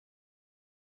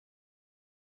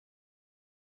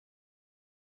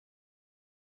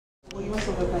We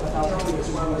also look at how to use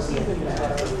one of the if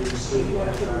you want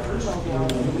to put an email down,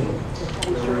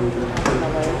 we're sure you can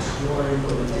have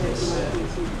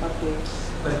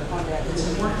But it's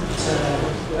important to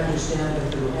understand that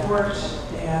the report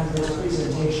and this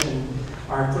presentation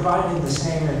are providing the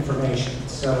same information,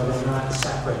 so they're not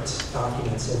separate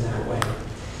documents in that way.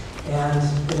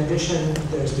 And in addition,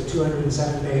 there's the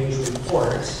 207-page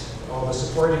report, all the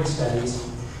supporting studies,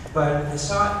 but I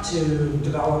sought to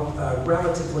develop a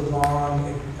relatively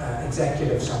long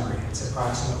executive summary. It's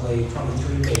approximately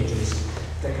 23 pages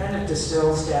that kind of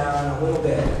distills down a little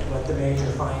bit what the major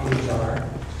findings are.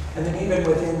 And then even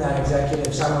within that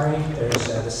executive summary, there's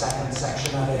the second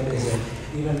section of it is an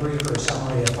even briefer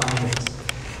summary of findings.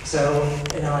 So,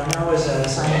 I know as a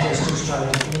scientist who's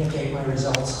trying to communicate my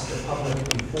results to the public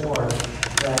before,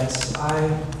 that I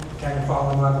kind of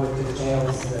fall in love with the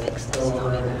details that go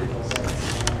over other people's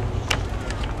heads.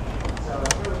 So I'm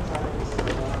really excited to see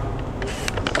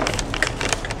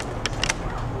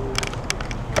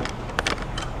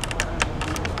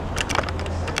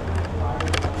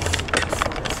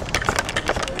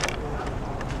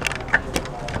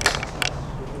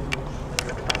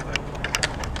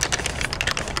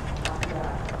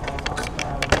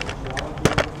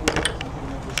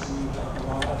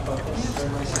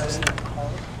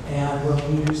and we'll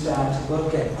use that to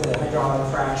look at the hydraulic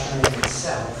fracturing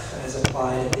itself as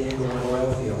applied at the Inglewood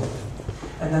Oil Field.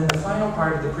 And then the final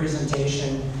part of the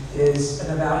presentation is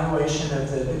an evaluation of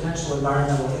the potential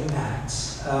environmental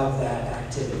impacts of that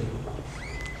activity.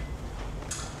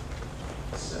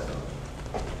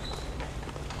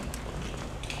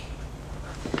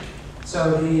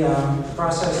 So the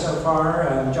process so far,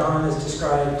 John has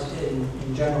described in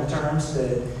general terms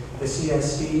the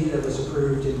CSD that was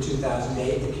approved in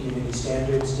 2008, the Community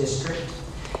Standards District.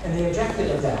 And the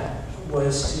objective of that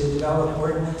was to develop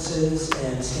ordinances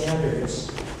and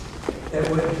standards that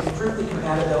would improve the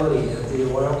compatibility of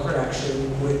the oil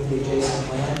production with the adjacent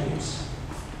land use.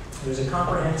 There was a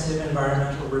comprehensive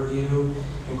environmental review,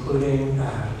 including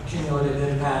cumulative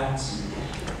impacts,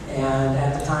 and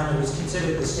at the time it was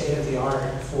considered the state of the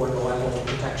art for the level of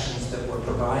protections that were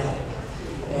provided.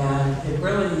 And it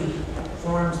really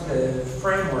forms the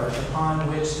framework upon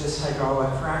which this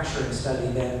hydraulic fracturing study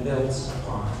then builds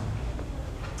upon.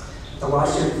 The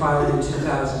lawsuit filed in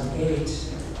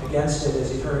 2008 against it,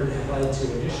 as you've heard, had led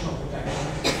to additional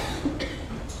protections.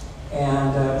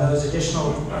 And those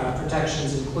additional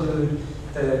protections include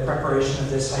the preparation of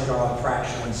this hydraulic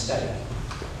fracturing study.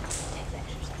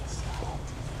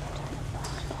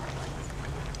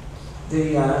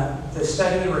 The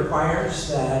study requires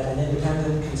that an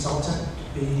independent consultant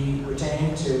be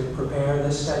retained to prepare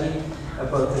this study of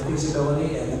both the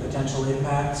feasibility and the potential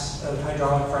impacts of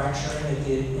hydraulic fracturing at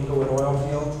the Inglewood Oil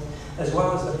Field, as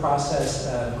well as the process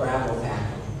of gravel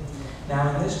packing.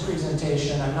 Now in this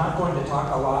presentation, I'm not going to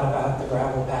talk a lot about the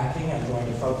gravel packing. I'm going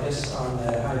to focus on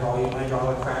the high volume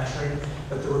hydraulic fracturing,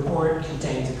 but the report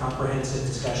contains a comprehensive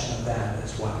discussion of that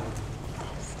as well.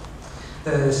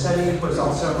 The study was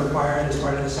also required as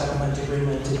part of the settlement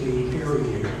agreement to be peer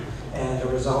reviewed, and the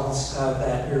results of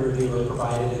that peer review were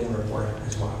provided in the report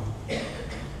as well.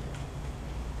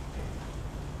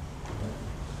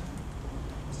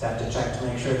 Just have to check to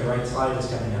make sure the right slide is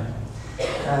coming up.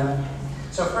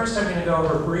 So first I'm going to go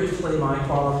over briefly my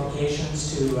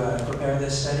qualifications to prepare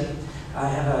this study. I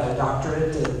have a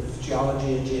doctorate of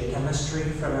geology and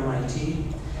geochemistry from MIT,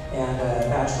 and a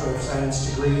Bachelor of Science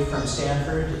degree from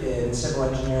Stanford in civil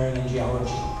engineering and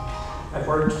geology. I've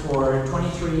worked for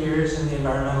 23 years in the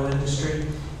environmental industry,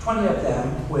 20 of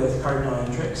them with Cardinal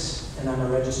Hendrix, and I'm a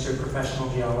registered professional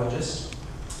geologist.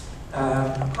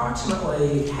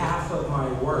 Approximately half of my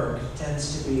work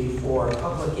tends to be for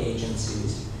public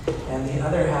agencies, and the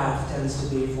other half tends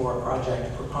to be for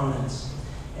project proponents.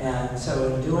 And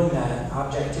so in doing that,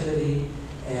 objectivity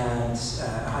and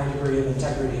a high degree of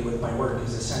integrity with my work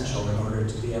is essential in order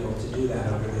to be able to do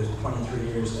that over the 23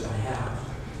 years that I have.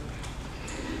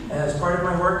 As part of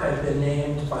my work, I've been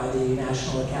named by the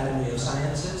National Academy of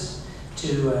Sciences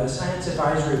to a science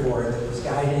advisory board that was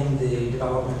guiding the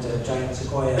development of Giant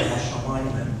Sequoia National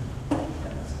Monument.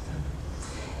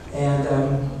 And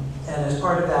as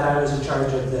part of that, I was in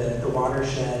charge of the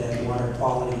watershed and water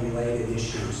quality related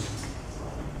issues.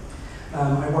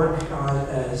 I work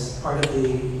as part of the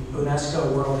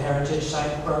UNESCO World Heritage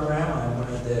Site Program. I'm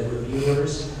one of the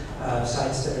reviewers of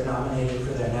sites that are nominated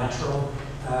for their natural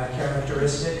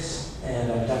characteristics,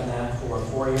 and I've done that for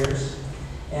 4 years.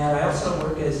 And I also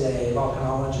work as a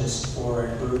volcanologist for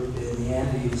a group in the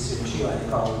Andes in Chile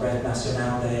called Red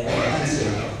Nacional de Andes,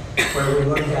 where we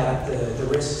look at the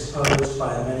risks posed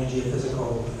by the many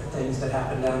geophysical things that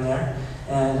happen down there.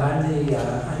 And I'm the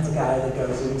guy that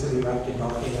goes into the erupted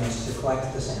volcanoes to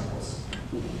collect the samples.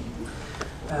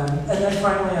 And then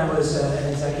finally, I was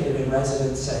an executive in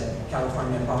residence at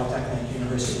California Polytechnic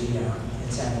University in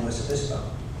San Luis Obispo.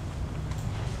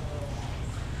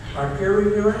 Our peer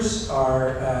reviewers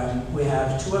are, we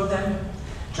have two of them.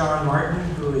 John Martin,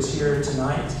 who is here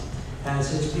tonight,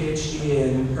 has his PhD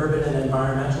in urban and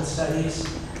environmental studies,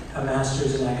 a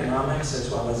master's in economics, as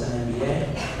well as an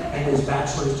MBA, and his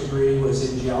bachelor's degree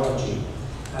was in geology.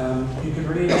 You can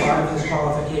read a lot of his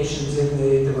qualifications in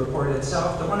the report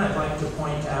itself. The one I'd like to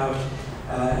point out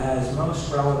as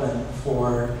most relevant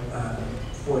for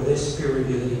this peer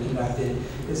review that he conducted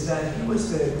is that he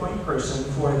was the point person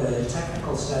for the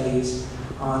technical studies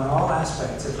on all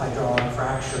aspects of hydraulic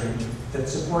fracturing that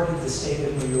supported the state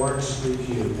of New York's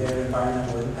review, their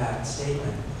environmental impact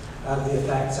statement of the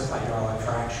effects of hydraulic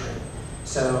fracturing.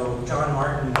 So John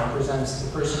Martin represents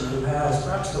the person who has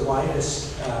perhaps the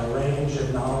widest range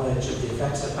of knowledge of the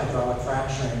effects of hydraulic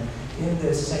fracturing in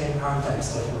this same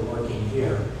context that we're working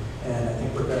here. And I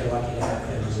think we're very lucky to have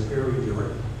him as a peer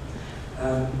reviewer.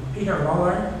 Peter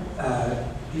Muller,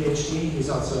 PhD, he's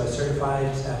also a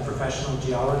certified professional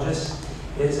geologist,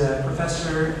 is a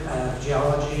professor of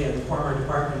geology and former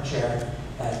department chair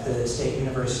at the State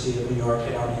University of New York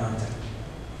at Oneonta.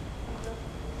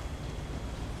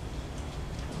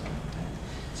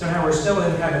 So now we're still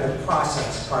in kind of the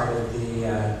process part of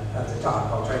the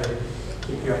talk. I'll try to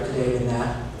keep you up to date in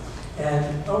that.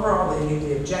 And overall,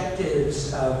 the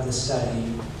objectives of the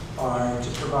study are to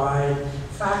provide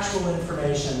factual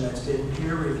information that's been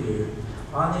peer reviewed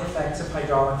on the effects of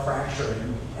hydraulic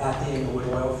fracturing at the Inglewood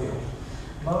Oil Field.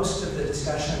 Most of the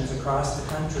discussions across the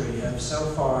country have so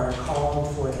far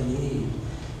called for the need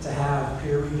to have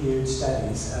peer-reviewed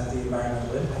studies of the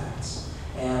environmental impacts,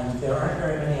 and there aren't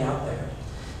very many out there.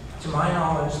 To my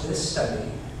knowledge, this study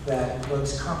that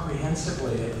looks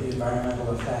comprehensively at the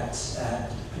environmental effects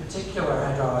at particular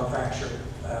hydraulic fracture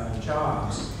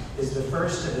jobs is the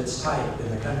first of its type in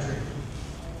the country.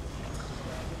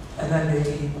 And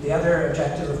then the other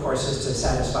objective, of course, is to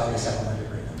satisfy the settlement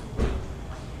agreement.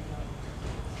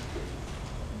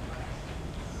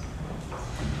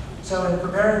 So in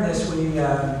preparing this, I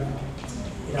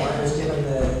was given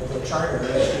the charter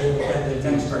as the independent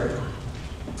expert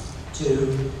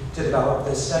to develop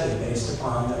this study based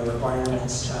upon the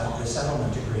requirements of the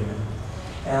settlement agreement.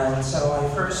 And so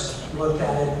I first looked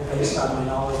at it based on my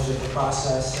knowledge of the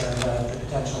process and the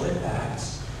potential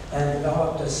impacts, and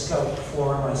developed a scope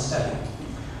for my study.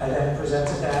 I then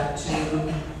presented that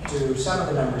to some of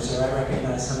the members here. I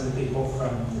recognize some of the people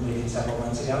from the meeting several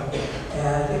months ago.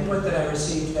 And input that I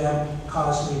received then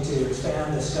caused me to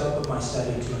expand the scope of my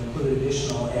study to include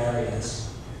additional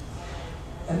areas.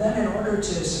 And then in order to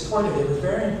support it, it was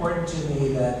very important to me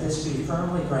that this be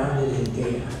firmly grounded in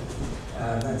data.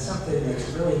 That's something that's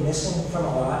really missing from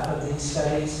a lot of these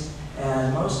studies.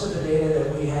 And most of the data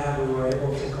that we have, we were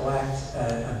able to collect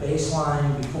a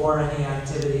baseline before any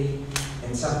activity.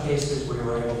 In some cases, we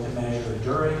were able to measure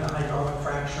during the hydraulic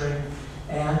fracturing.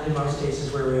 And in most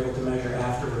cases, we were able to measure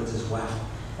afterwards as well.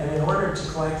 And in order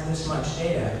to collect this much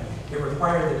data, it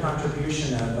required the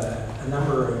contribution of a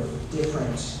number of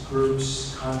different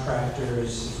groups,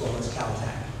 contractors, as well as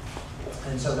Caltech.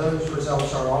 And so those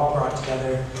results are all brought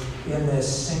together in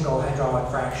this single hydraulic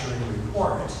fracturing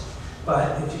report.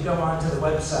 But if you go onto the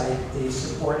website, the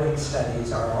supporting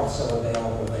studies are also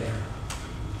available there.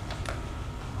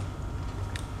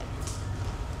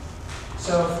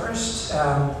 So first,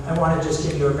 I want to just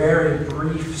give you a very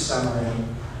brief summary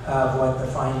of what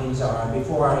the findings are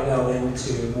before I go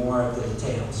into more of the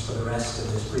details for the rest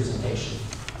of this presentation.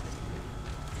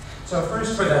 So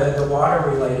first, for the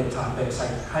water-related topics like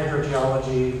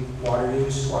hydrogeology, water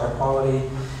use, water quality,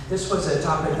 this was a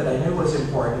topic that I knew was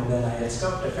important, and I had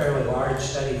scoped a fairly large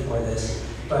study for this,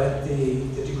 but the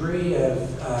degree of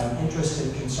interest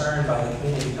and concern by the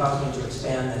community caused me to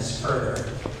expand this further.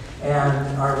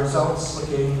 And our results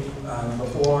looking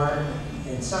before,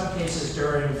 in some cases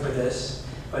during for this,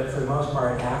 but for the most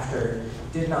part after,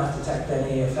 did not detect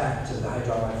any effect of the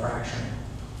hydraulic fracturing.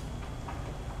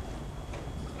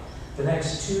 The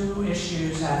next two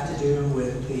issues have to do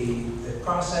with the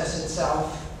process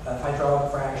itself of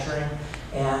hydraulic fracturing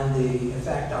and the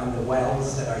effect on the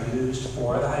wells that are used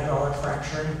for the hydraulic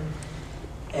fracturing.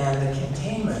 And the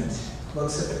containment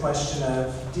looks at the question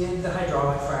of, did the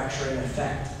hydraulic fracturing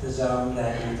affect the zone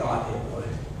that you thought it would?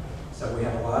 So we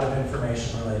have a lot of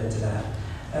information related to that,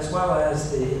 as well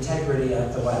as the integrity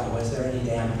of the well. Was there any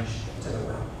damage to the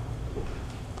well?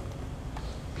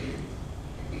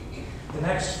 The The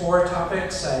next 4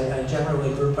 topics I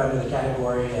generally group under the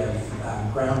category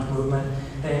of ground movement.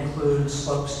 They include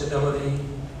slope stability,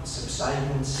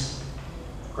 subsidence,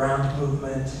 ground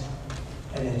movement,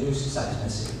 and induced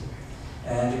seismicity.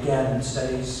 And again,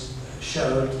 studies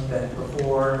showed that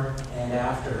before and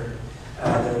after,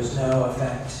 there was no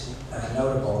effect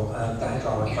notable of the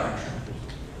hydraulic fracturing.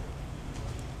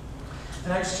 The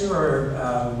next 2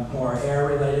 are more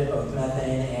air-related, both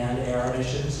methane and air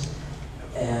emissions.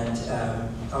 And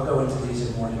I'll go into these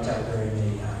in more detail during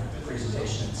the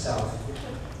presentation itself.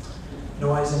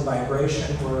 Noise and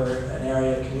vibration were an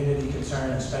area of community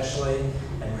concern especially,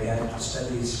 and we had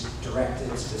studies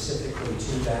directed specifically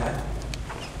to that.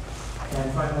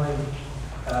 And finally,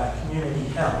 community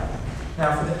health.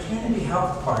 Now for the community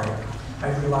health part,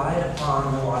 I've relied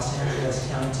upon the Los Angeles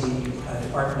County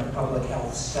Department of Public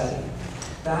Health study.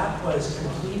 That was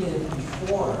completed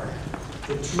before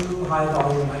the 2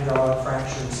 high-volume hydraulic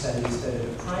fracturing studies that are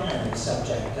the primary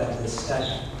subject of this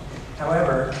study.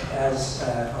 However, as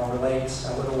I'll relate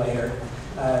a little later,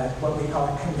 what we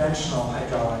call conventional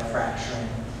hydraulic fracturing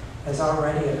has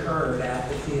already occurred at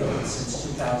the field since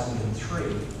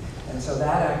 2003. And so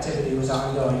that activity was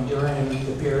ongoing during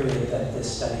the period that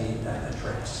this study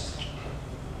addressed.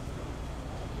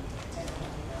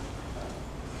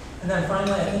 And then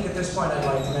finally, I think at this point I'd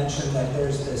like to mention that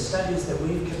there's the studies that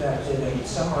we've conducted and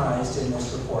summarized in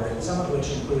this report, some of which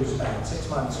includes about 6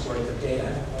 months worth of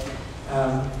data.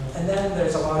 And then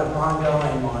there's a lot of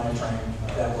ongoing monitoring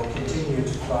that will continue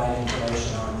to provide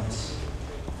information on this.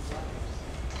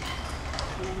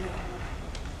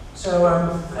 So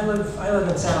I live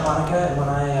in Santa Monica, and when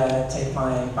I take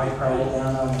my bike ride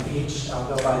down on the beach, I'll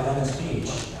go by Venice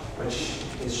Beach, which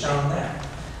is shown there.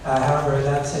 However,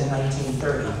 that's in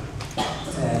 1930.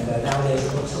 And nowadays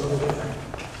it looks a little different.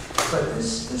 But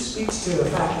this speaks to a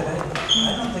fact that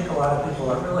I don't think a lot of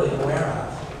people are really aware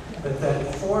of, but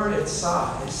that for its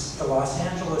size, the Los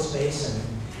Angeles Basin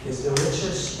is the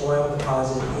richest oil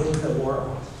deposit in the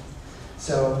world.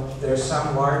 So there's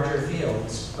some larger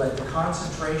fields, but the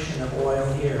concentration of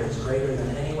oil here is greater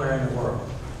than anywhere in the world.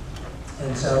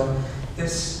 And so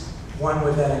this one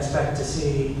would then expect to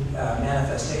see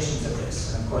manifestations of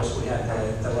this. And of course, we have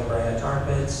the La Brea tar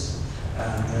pits.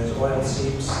 There's oil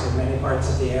seeps in many parts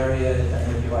of the area. If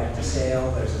any of you like to sail,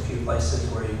 there's a few places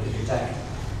where you can detect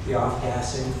the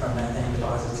off-gassing from methane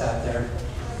deposits out there.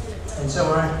 And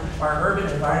so our urban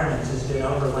environment has been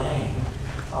overlaying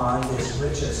on this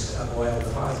richest of oil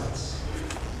deposits.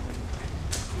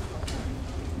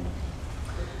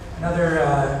 Another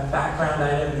background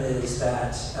item is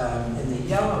that in the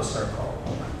yellow circle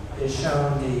is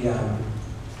shown the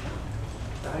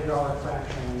hydraulic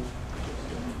fracturing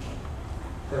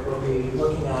that we'll be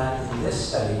looking at in this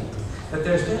study. But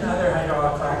there's been other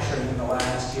hydraulic fracturing in the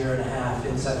last year and a half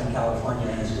in Southern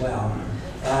California as well,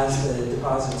 as the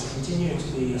deposits continue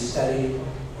to be studied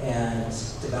and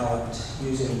developed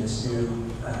using these new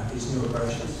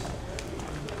approaches.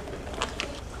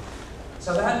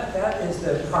 So that is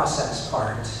the process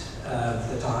part of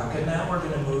the talk, and now we're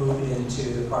going to move into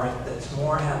the part that's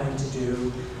more having to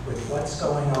do with what's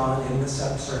going on in the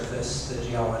subsurface, the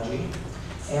geology,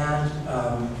 and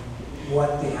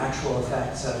what the actual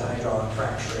effects of the hydraulic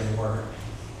fracturing were.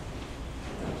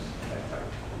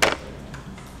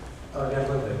 Oh, I got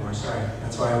a little bit more, sorry.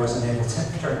 That's why I wasn't able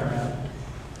to turn around.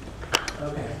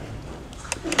 Okay.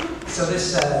 So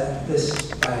this slide,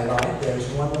 there's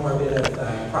one more bit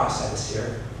of process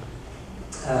here.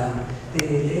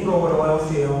 The Inglewood Oil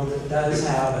Field does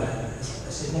have a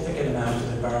significant amount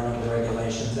of environmental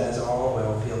regulations, as all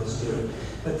oil fields do.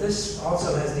 But this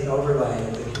also has the overlay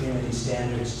of the Community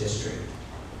Standards District.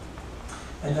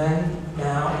 And then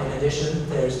now, in addition,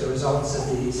 there's the results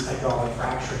of these hydraulic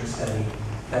fracturing study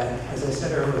that, as I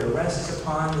said earlier, rests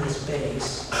upon this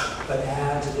base, but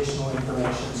adds additional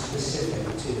information specific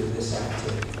to this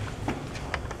activity.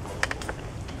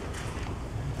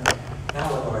 Okay.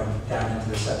 Now we're going down into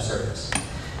the subsurface.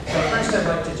 So first I'd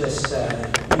like to just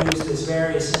use this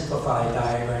very simplified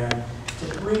diagram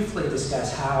to briefly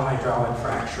discuss how hydraulic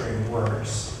fracturing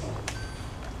works.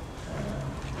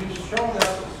 You've shown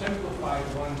us the simplified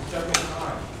one several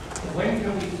times. When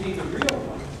can we see the real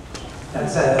one?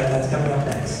 That's coming up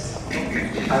next.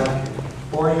 I'll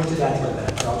bore you to death with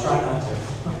it, but I'll try not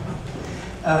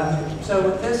to. So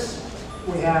with this,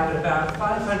 we have about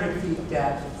 500 feet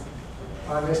depth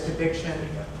on this depiction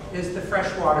is the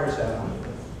freshwater zone.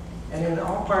 And in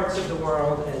all parts of the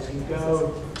world, as you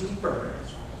go deeper,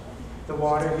 the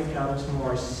water becomes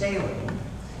more saline.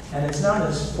 And it's known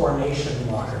as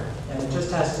formation water. And it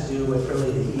just has to do with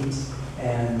really the heat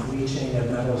and leaching of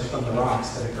metals from the rocks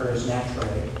that occurs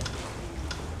naturally.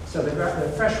 So the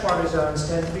freshwater zones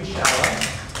tend to be shallow,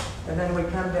 and then we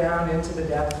come down into the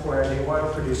depth where the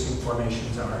oil-producing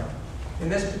formations are. In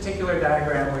this particular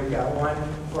diagram, we've got one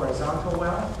horizontal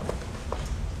well,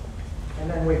 and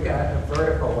then we've got a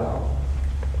vertical well.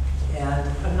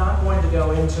 And I'm not going to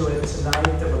go into it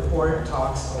tonight. The report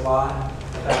talks a lot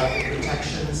about the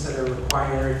protections that are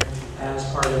required as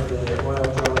part of the oil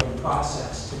drilling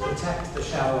process to protect the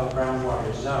shallow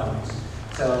groundwater zones.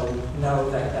 So know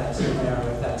that that's in there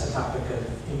if that's a topic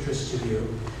of interest to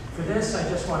you. For this, I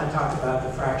just want to talk about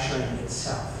the fracturing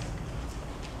itself.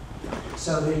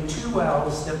 So the 2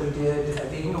 wells that we did at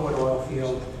the Inglewood Oil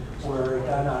Field were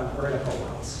done on vertical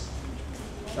wells.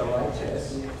 So like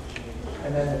this.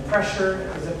 And then the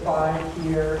pressure is applied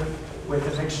here with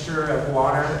a mixture of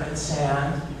water and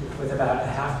sand with about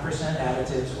 0.5%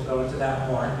 additives. We'll go into that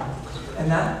more.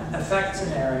 And that affects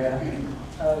an area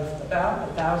of about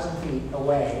 1,000 feet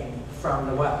away from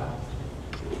the well.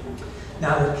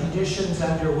 Now the conditions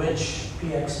under which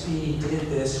PXP did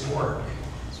this work,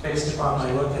 based upon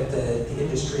my look at the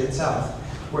industry itself,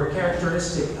 were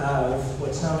characteristic of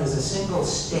what's known as a single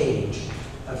stage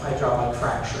of hydraulic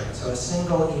fracturing. So a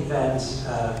single event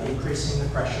of increasing the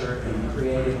pressure and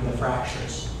creating the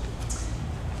fractures.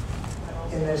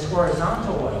 In this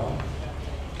horizontal well,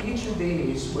 each of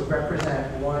these would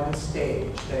represent one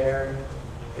stage, there,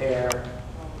 there,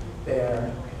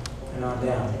 there, and on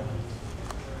down.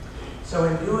 So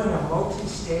in doing a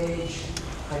multi-stage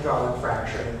hydraulic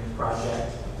fracturing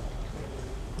project,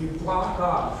 you block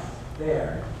off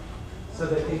there so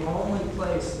that the only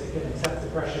place that can accept the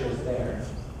pressure is there.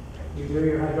 You do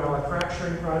your hydraulic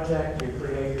fracturing project, you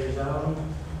create your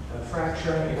zone of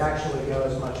fracturing. It actually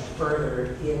goes much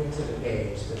further into the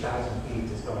gauge. The 1,000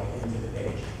 feet is going into the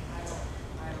gauge.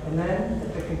 And then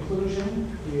at the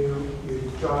conclusion,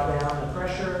 you draw down the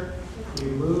pressure,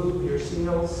 you move your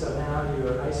seals, so now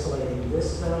you're isolating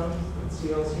this zone with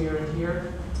seals here and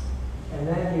here. And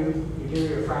then you do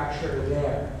your fracture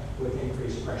there with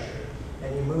increased pressure.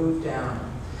 And you move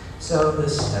down. So the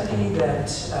study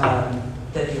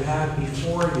that you have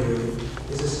before you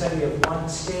is a study of one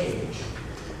stage,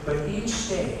 but each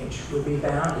stage would be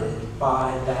bounded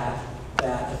by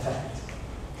that effect.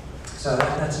 So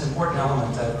that's an important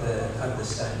element of the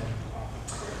study.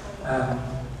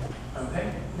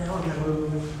 Okay, now we're going to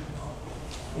move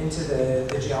into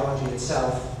the geology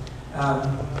itself.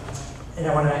 You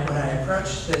know, when I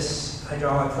approached this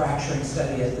hydraulic fracturing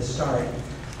study at the start,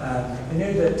 I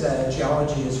knew that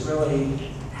geology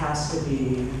has to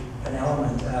be an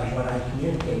element of what I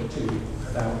communicate to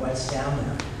about what's down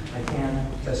there. I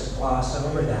can't just gloss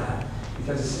over that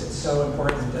because it's so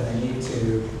important that I need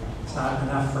to. It's not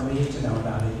enough for me to know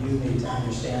about it. You need to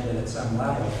understand it at some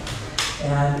level.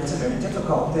 And it's a very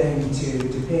difficult thing to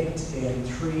depict in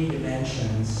 3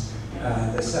 dimensions,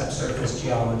 the subsurface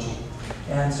geology.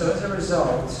 And so as a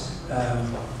result,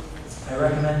 I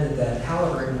recommended that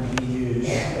Halliburton be used.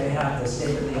 They have the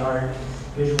state-of-the-art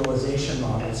visualization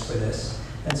models for this.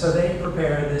 And so they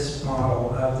prepare this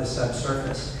model of the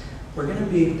subsurface. We're going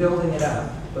to be building it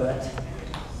up, but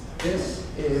this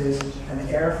is an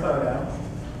air photo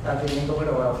of the Inglewood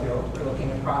Oil Field. We're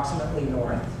looking approximately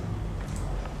north.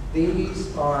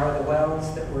 These are the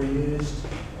wells that were used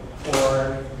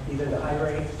for either the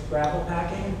high-rate gravel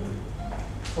packing,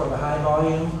 for the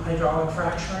high-volume hydraulic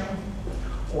fracturing,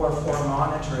 or for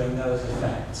monitoring those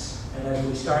effects. And as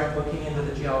we start looking into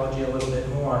the geology a little bit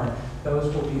more,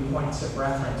 those will be points of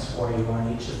reference for you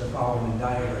on each of the following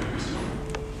diagrams.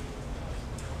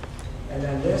 And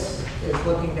then this is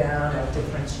looking down at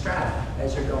different strata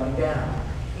as you're going down.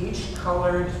 Each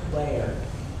colored layer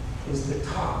is the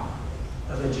top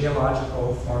of a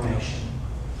geological formation.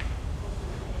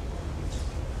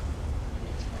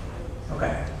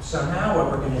 Okay, so now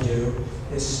what we're going to do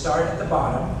is start at the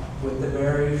bottom with the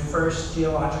very first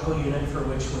geological unit for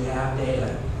which we have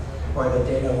data, or the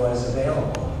data was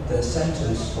available, the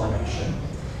Centus Formation.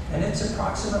 And it's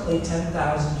approximately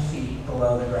 10,000 feet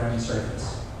below the ground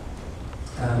surface.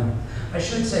 I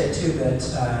should say, too, that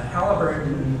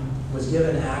Halliburton was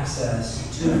given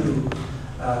access to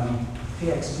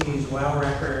PXP's well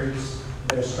records,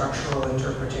 their structural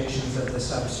interpretations of the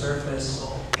subsurface,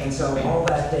 and so all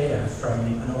that data from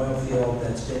an oil field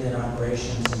that's been in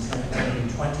operation since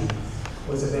 1920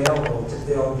 was available to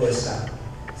build this up.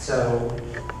 So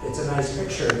it's a nice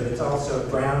picture, but it's also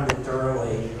grounded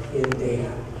thoroughly in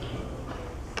data.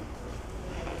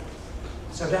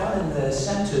 So down in the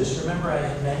Centus, remember I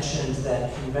had mentioned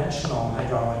that conventional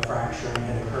hydraulic fracturing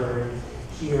had occurred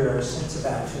here since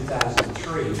about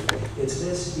 2003. It's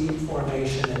this deep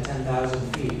formation at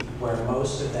 10,000 feet where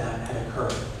most of that had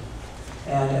occurred.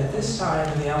 And at this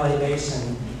time in the LA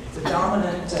Basin, The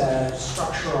dominant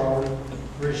structural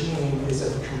regime is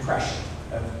of compression,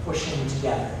 of pushing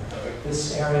together.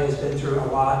 This area has been through a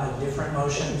lot of different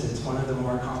motions. It's one of the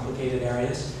more complicated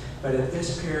areas, but at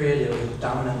this period it was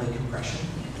dominantly compression.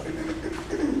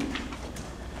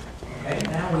 Okay,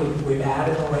 now we've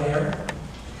added a layer.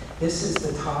 This is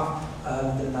the top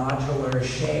of the nodular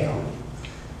shale.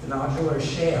 The nodular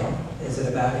shale is at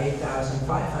about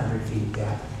 8,500 feet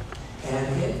depth,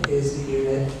 and it is the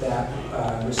unit that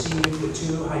received the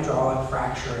 2 hydraulic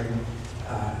fracturing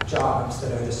jobs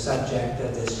that are the subject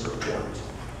of this report.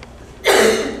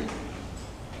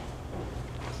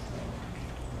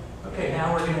 Okay,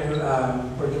 now we're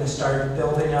going to start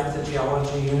building up the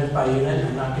geology unit by unit.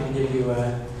 I'm not going to give you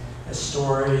a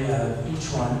story of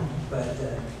each one, but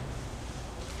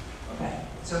okay.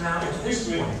 So now at this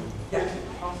point, yeah.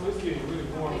 Let's get really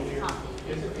warm here.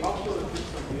 Is it possible to put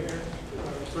some air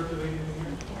circulating in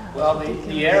here? Well,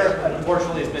 the air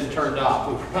unfortunately has been turned off.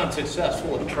 We were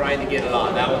unsuccessful in trying to get it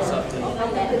on. That was something.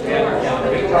 Yeah,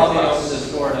 we probably opened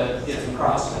this door to get some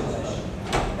cross ventilation.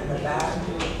 And the back.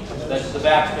 The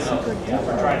back's been open. Yeah,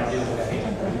 we're trying to do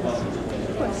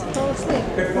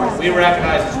that. We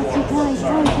recognize it's warm.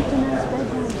 Sorry.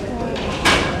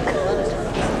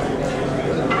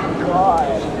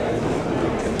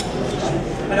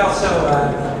 But also,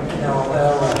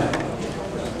 although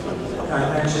I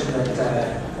mentioned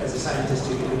that as a scientist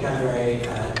you can become very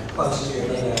close to your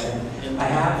data, and I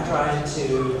have tried to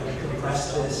compress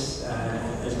this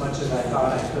as much as I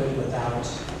thought I could without,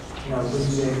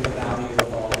 losing the value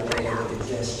of all the data that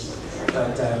exists.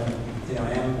 But I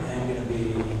am going to be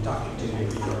talking to you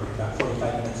for about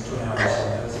 45 minutes to an hour, so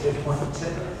that was a good point to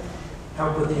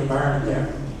help with the environment there.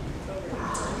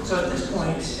 So at this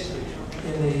point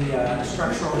in the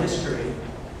structural history,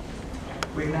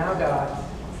 we've now got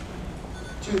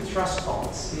 2 thrust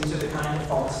faults. These are the kind of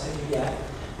faults that you get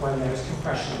when there's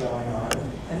compression going on.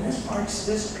 And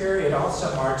this period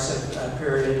also marks a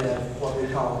period of what we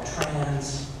call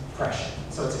transpression.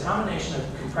 So it's a combination of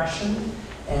compression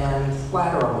and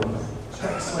lateral movement,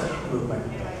 strike-slip movement.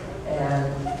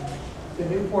 And the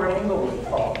Newport Inglewood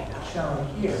fault shown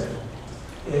here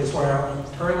is where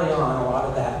early on a lot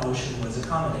of that motion was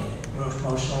accommodated,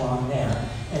 motion along there.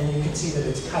 And you can see that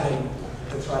it's cutting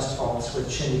the thrust faults,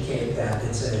 which indicate that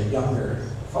it's a younger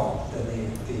fault than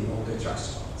the older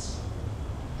thrust faults.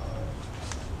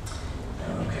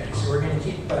 Okay, so we're going to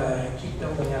keep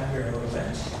building up here a little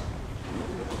bit.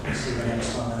 Let's see the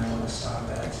next one I want to stop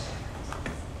at.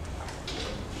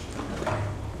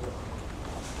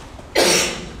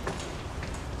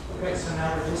 Okay, so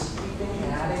now we're just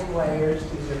adding layers.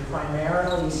 These are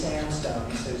primarily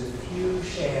sandstones. There's a few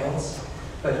shales,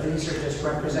 but these are just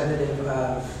representative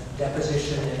of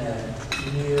deposition in a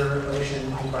near ocean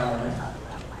environment.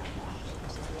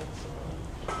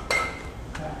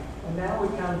 And now we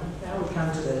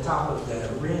come to the top of the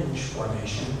Ringe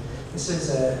Formation. This is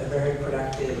a very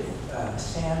productive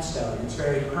sandstone. It's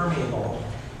very permeable.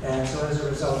 And so as a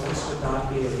result, this would not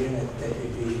be a unit that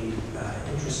would be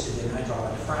interested in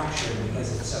hydraulic fracture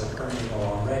because it's so permeable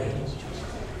already.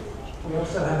 We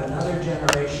also have another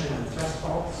generation of thrust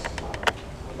faults.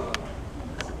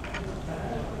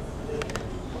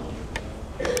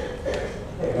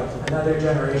 There you go. Another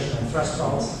generation of thrust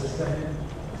faults.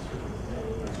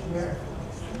 Here.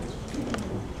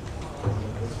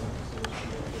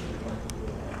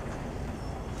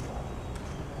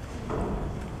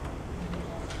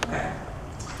 Okay.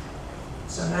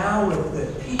 So now with the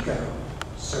Pico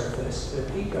surface, the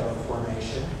Pico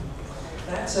formation,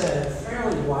 that's a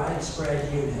fairly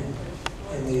widespread unit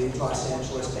in the Los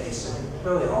Angeles basin.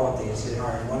 Really all of these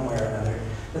are in one way or another.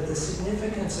 But the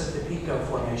significance of the Pico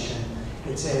formation,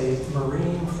 it's a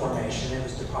marine formation. It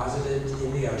was deposited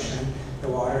in the ocean. The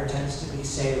water tends to be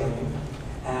saline,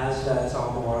 as does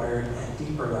all the water at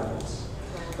deeper levels.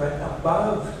 But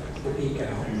above the Pico,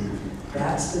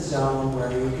 that's the zone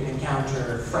where you can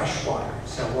encounter fresh water,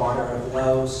 so water of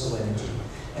low salinity.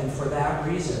 And for that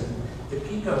reason, the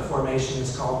Pico formation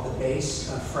is called the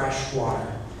base of fresh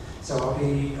water. So I'll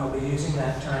be using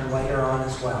that term later on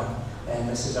as well. And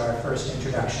this is our first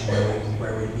introduction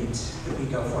where we meet the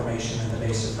Pico formation and the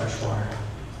base of fresh water.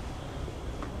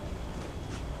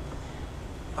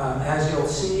 As you'll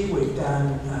see, we've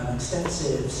done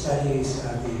extensive studies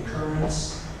of the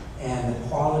occurrence and the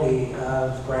quality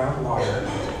of groundwater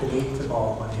beneath the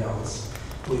Baldwin Hills.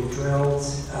 We've drilled,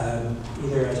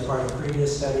 either as part of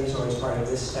previous studies or as part of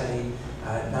this study,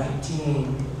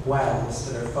 19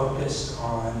 wells that are focused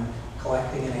on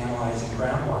collecting and analyzing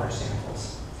groundwater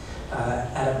samples.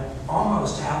 At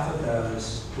almost half of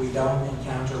those, we don't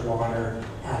encounter water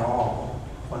at all.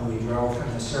 when we drill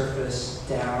from the surface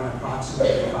down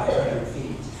approximately 500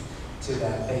 feet to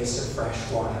that base of fresh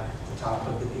water, the top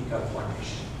of the Pico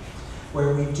Formation.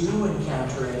 Where we do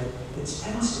encounter it, it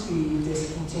tends to be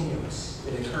discontinuous.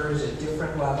 It occurs at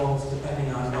different levels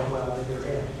depending on what well that you're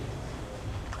in.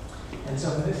 And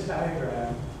so in this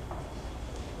diagram,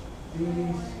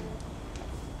 these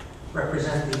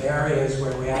represent the areas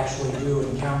where we actually do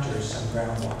encounter some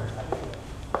groundwater.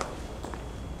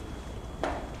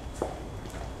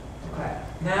 Okay,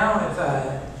 now I've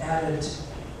added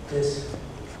this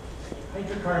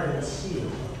hydrocarbon seal.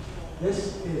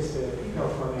 This is the Pico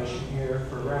Formation here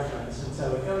for reference, and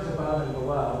so it goes above and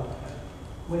below.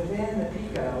 Within the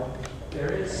Pico,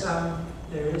 there is some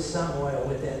oil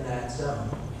within that zone.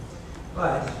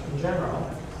 But in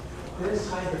general, this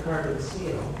hydrocarbon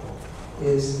seal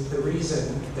is the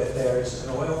reason that there's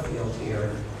an oil field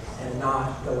here and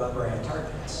not the lumber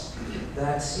Antarctics.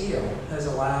 That seal has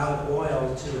allowed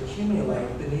oil to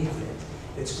accumulate beneath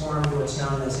it. It's formed what's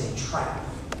known as a trap.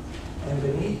 And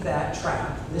beneath that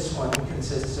trap, this one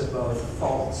consists of both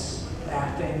faults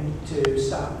acting to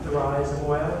stop the rise of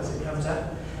oil as it comes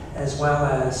up, as well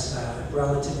as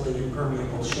relatively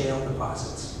impermeable shale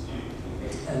deposits.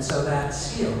 And so that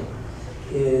seal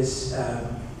is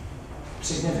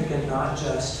significant not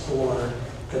just for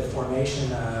the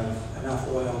formation of enough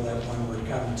oil that one would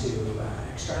come to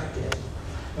extract it,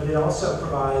 but it also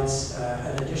provides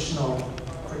an additional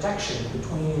protection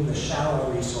between the shallow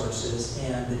resources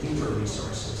and the deeper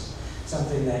resources,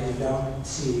 something that you don't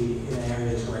see in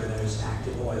areas where there's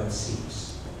active oil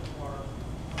seeps.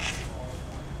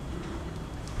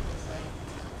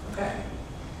 Okay.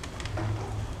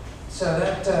 So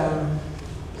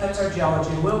that's our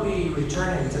geology. We'll be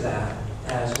returning to that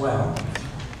as well.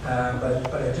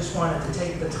 But I just wanted to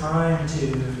take the time to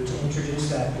introduce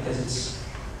that because it's,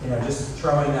 just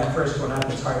throwing that first one up,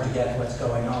 it's hard to get what's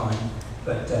going on.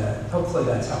 But hopefully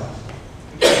that's helped.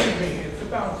 Excuse me, it's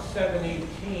about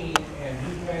 7:18, and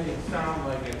you made it sound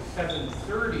like at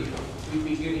 7:30 we'd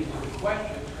be getting to the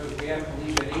questions because we have to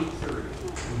leave at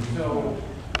 8:30. So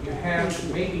you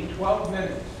have maybe 12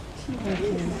 minutes. I'm going to do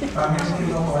a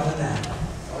little more than that.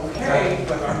 Okay,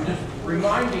 but I'm just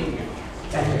reminding you.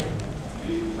 Thank you.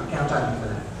 I'll count on you for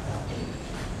that.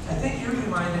 I think you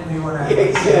reminded me when I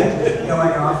was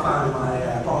going off on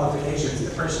my qualifications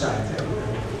the first time too.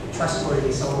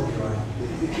 Trustworthy soldier.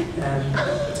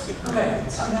 Okay,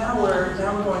 so now we're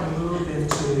going to move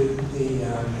into the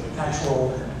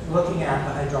actual looking at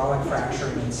the hydraulic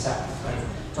fracturing itself.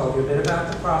 I told you a bit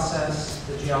about the process,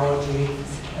 the geology,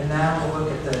 and now we'll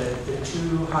look at the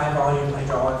two high-volume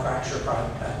hydraulic fracture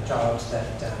jobs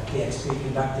that PXP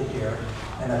conducted here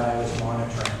and that I was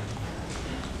monitoring.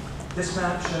 This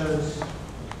map shows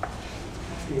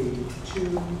the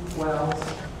two wells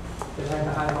that had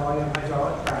the high-volume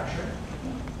hydraulic fracture.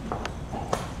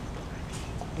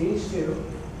 These two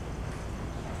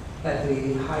had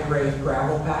the high-grade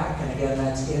gravel pack, and again,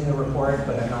 that's in the report,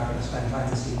 but I'm not going to spend time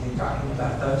this evening talking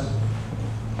about those.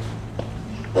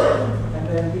 And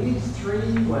then these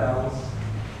three wells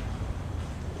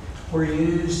were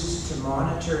used to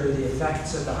monitor the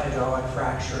effects of the hydraulic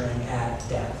fracturing at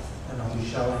depth, and I'll be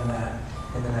showing that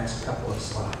in the next couple of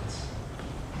slides.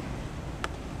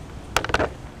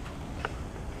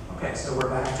 Okay, so we're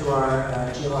back to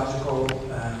our geological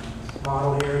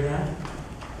model here again.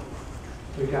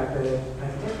 We've got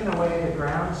I've taken away the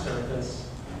ground surface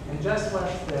and just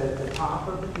left the top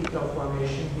of the Pico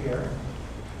Formation here,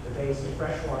 the base of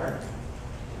fresh water,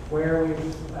 where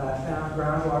we've found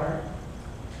groundwater.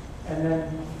 And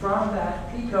then from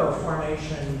that Pico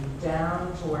Formation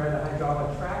down to where the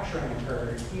hydraulic fracturing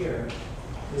occurred here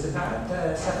is about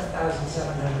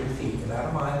 7,700 feet,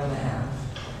 about 1.5 miles.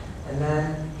 And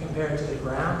then compared to the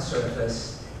ground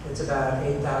surface, it's about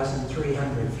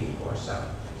 8,300 feet or so.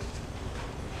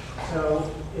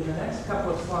 So in the next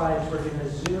couple of slides, we're going to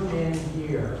zoom in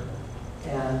here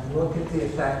and look at the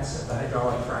effects of the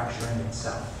hydraulic fracturing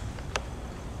itself.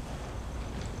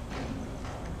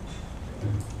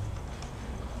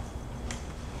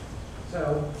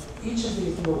 So each of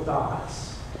these little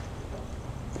dots,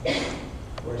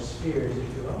 or spheres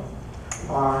if you will,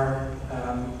 are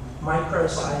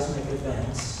microseismic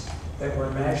events that were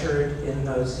measured in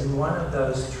one of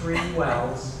those three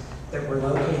wells that were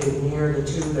located near the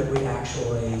two that we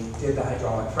actually did the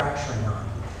hydraulic fracturing on.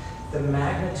 The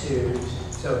magnitude,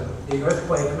 so the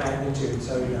earthquake magnitude,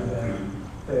 so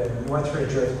the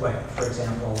Northridge earthquake, for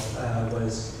example,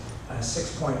 was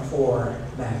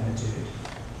 6.4 magnitude.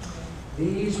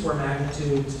 These were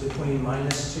magnitudes between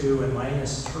 -2 and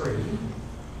 -3.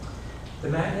 The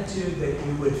magnitude that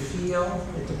you would feel,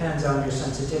 it depends on your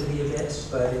sensitivity a bit,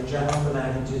 but in general, the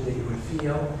magnitude that you would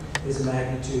feel is a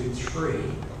magnitude 3.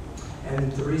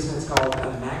 And the reason it's called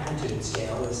a magnitude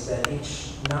scale is that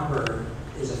each number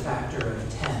is a factor of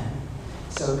 10.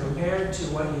 So compared to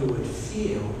what you would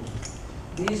feel,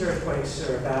 these earthquakes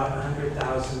are about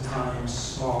 100,000 times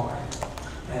smaller.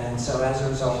 And so as a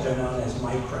result, they're known as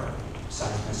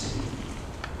micro-seismicity.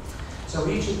 So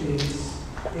each of these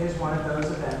is one of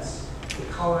those events. The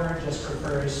color just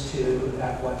refers to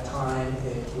at what time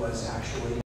it was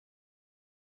actually.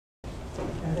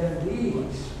 And then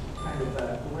these kind of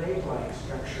blade-like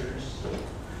structures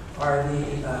are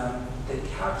the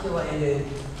calculated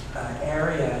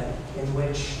area in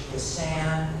which the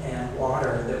sand and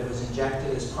water that was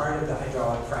injected as part of the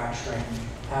hydraulic fracturing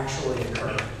actually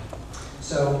occurred.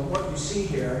 So what you see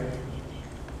here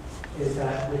is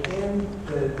that within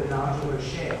the nodular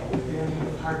shale, within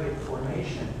the target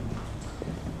formation,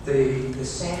 the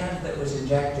sand that was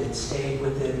injected stayed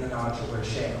within the nodular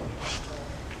shale.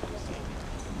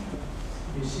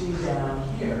 You see down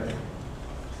here,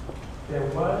 there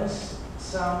was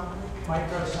some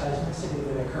microseismicity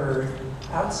that occurred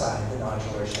outside the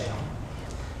nodular shale.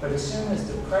 But as soon as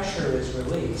the pressure is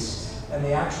released, and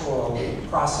the actual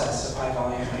process of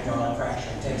high-volume hydraulic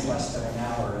fracturing takes less than an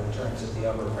hour in terms of the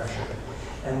overpressure.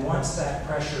 And once that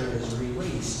pressure is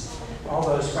released, all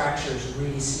those fractures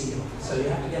reseal. So you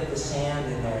have to get the sand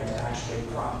in there to actually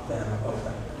prop them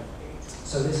open.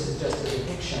 So this is just a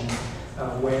depiction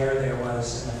of where there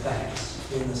was an effect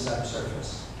in the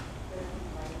subsurface.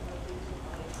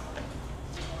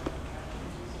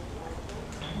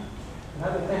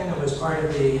 Another thing that was part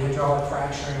of the hydraulic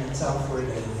fracturing itself were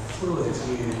the fluids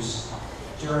used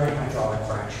during hydraulic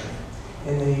fracturing.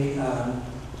 In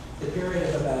the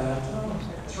period of about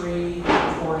 3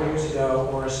 or 4 years ago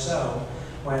or so,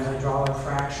 when hydraulic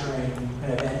fracturing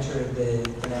kind of entered the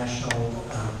national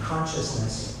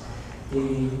consciousness,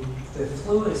 the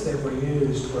fluids that were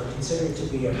used were considered to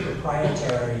be a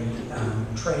proprietary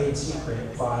trade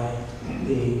secret by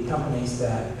the companies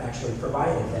that actually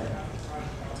provided them.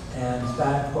 And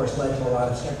that, of course, led to a lot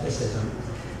of skepticism.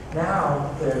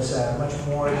 Now, there's much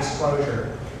more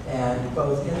disclosure, and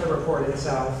both in the report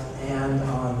itself and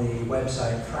on the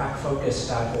website,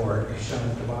 frackfocus.org, shown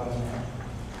at the bottom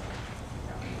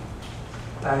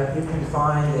there. You can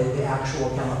find the actual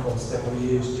chemicals that were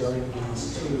used during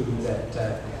these tubes that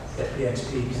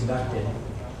PXP conducted.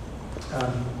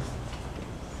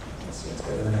 Let's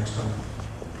go to the next one.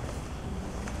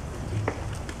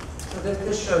 So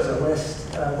this shows a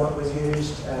list of what was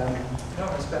used. I don't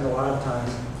want to spend a lot of time,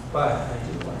 but I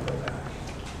do want to go back.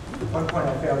 One point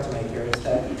I failed to make here is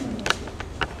that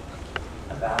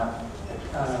about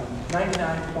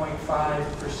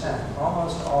 99.5%,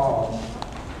 almost all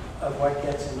of what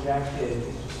gets injected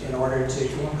in order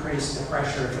to increase the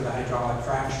pressure for the hydraulic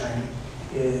fracturing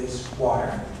is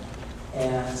water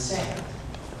and sand.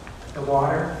 The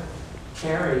water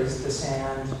carries the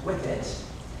sand with it,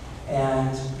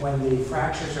 and when the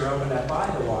fractures are opened up by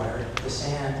the water, the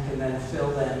sand can then fill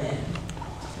them in.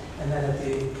 And then at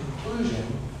the conclusion,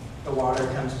 the water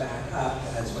comes back up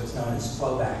as what's known as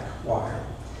flowback water.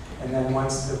 And then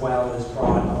once the well is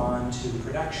brought on to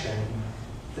production,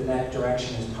 the net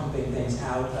direction is pumping things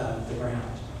out of the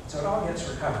ground. So it all gets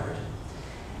recovered.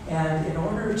 And in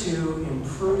order to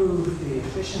improve the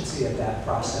efficiency of that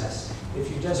process, if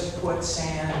you just put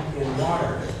sand in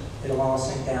water, it'll all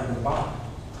sink down to the bottom.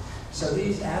 So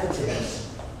these additives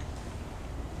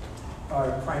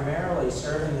are primarily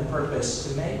serving the purpose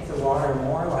to make the water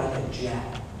more like a gel.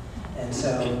 And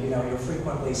so, you'll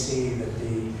frequently see that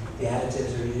the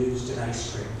additives are used in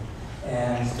ice cream.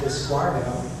 And this guar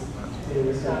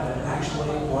is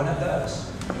actually one of those.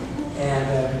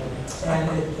 And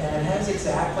it has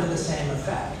exactly the same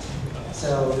effect.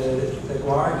 So the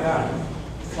guar gun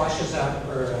flushes up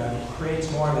or creates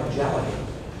more of a jelly,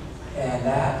 and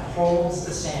that holds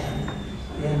the sand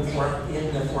in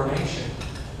the formation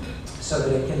so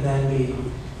that it can then be,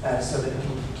 so that it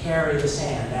can carry the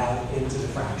sand out into the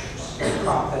fractures and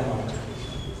prop them open.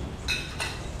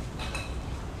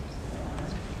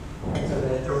 So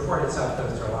the report itself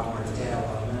goes through a lot more detail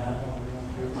on that.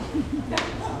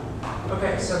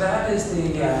 Okay, so that is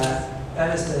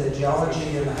the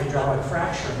geology and the hydraulic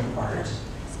fracturing part.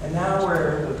 And now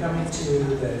we're coming to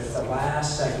the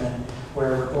last segment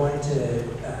where we're going to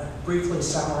briefly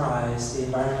summarize the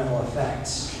environmental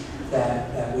effects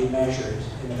that we measured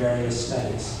in the various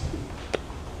studies.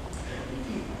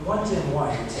 The ones in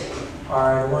white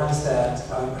are the ones that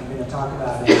I'm going to talk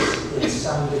about in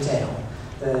some detail.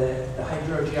 The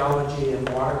hydrogeology and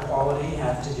water quality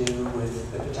have to do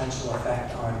with the potential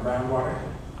effect on groundwater.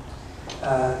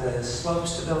 The slope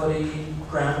stability,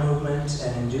 ground movement,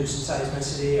 and induced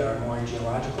seismicity are more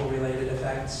geological related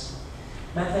effects.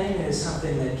 Methane is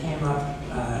something that came up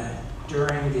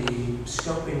during the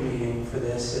scoping meeting for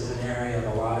this as an area of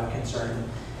a lot of concern,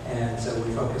 and so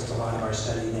we focused a lot of our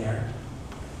study there.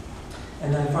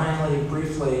 And then finally,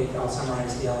 briefly, I'll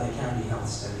summarize the LA County Health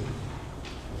Study.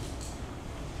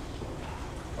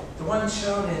 The ones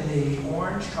shown in the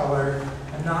orange color,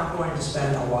 I'm not going to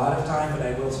spend a lot of time, but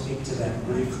I will speak to them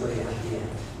briefly at the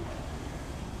end.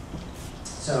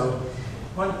 So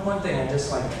one thing I'd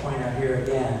just like to point out here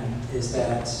again is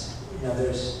that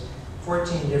there's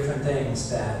 14 different things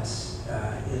that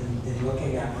in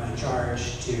looking at my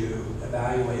charge to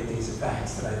evaluate these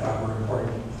effects that I thought were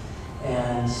important.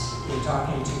 And in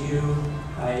talking to you,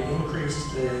 I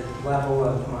increased the level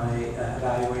of my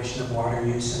evaluation of water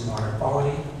use and water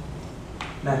quality,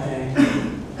 methane,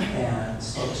 and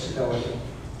slope stability.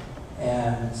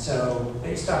 And so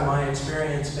based on my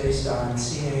experience, based on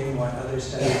seeing what other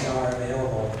studies are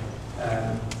available,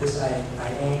 I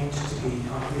aimed to be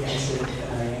comprehensive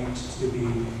and I aimed to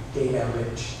be data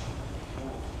rich.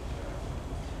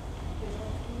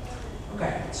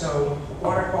 Okay, so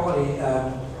water quality,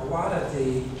 a lot of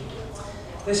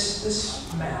this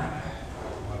map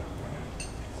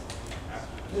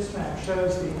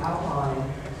shows the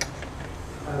outline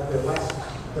of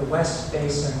the West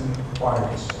Basin Water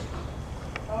District.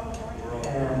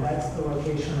 And that's the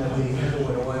location of the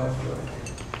Inglewood Oil Field.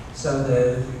 So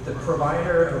the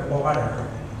provider of water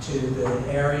to the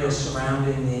areas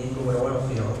surrounding the Inglewood Oil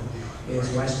Field is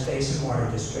West Basin Water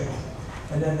District.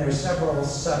 And then there's several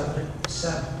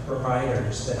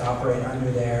sub-providers that operate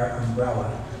under their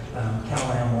umbrella.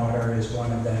 Callahan Water is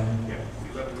one of them.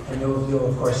 And you'll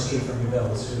of course see from your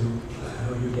bills who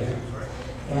you get.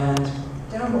 And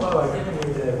down below, I've given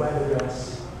you the web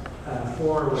address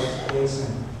for West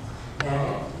Basin.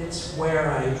 And it's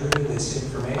where I drew this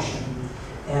information.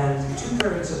 And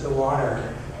 2/3 of the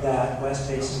water that West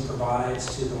Basin provides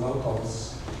to the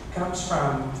locals comes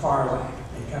from far away.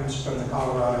 It comes from the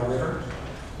Colorado River,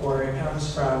 or it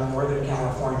comes from Northern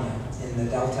California in the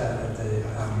delta of the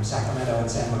Sacramento and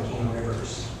San Joaquin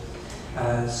rivers.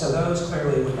 So those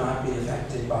clearly would not be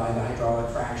affected by the hydraulic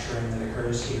fracturing that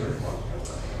occurs here.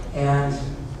 And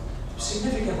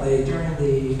significantly, during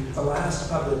the last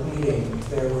public meeting,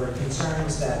 there were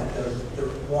concerns that the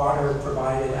water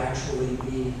provided actually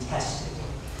be tested.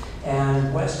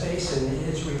 And West Basin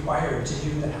is required to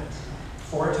do that.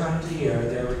 4 times a year,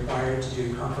 they're required to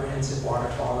do comprehensive water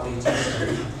quality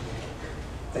testing.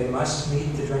 They must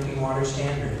meet the drinking water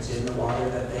standards in the water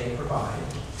that they provide.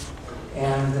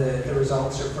 And the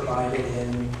results are provided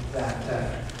in that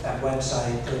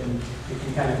website, and you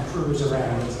can kind of cruise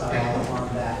around. It's not all on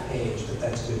that page, but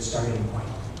that's a good starting point.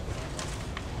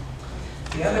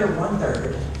 The other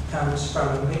 1/3 comes from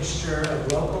a mixture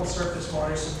of local surface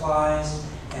water supplies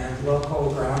and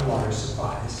local groundwater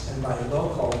supplies. And by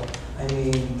local, I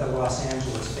mean the Los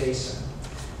Angeles Basin.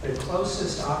 The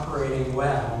closest operating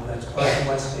well that's part of the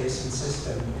West Basin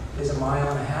system is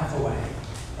 1.5 miles away.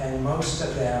 And most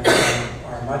of them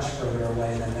are much further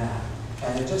away than that.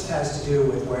 And it just has to do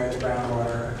with where the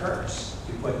groundwater occurs.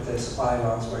 You put the supply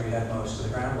wells where you have most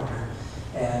of the groundwater.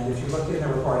 And if you look in the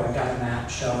report, I've got a map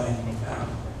showing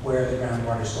where the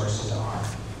groundwater sources are.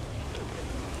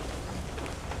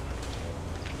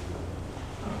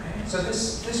 Okay, so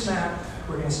this map,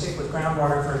 we're going to stick with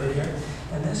groundwater for a bit here.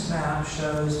 And this map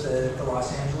shows the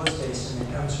Los Angeles Basin.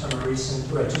 It comes from a recent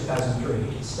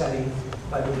 2003 study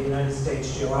by the United States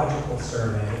Geological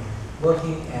Survey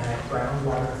looking at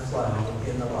groundwater flow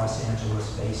in the Los Angeles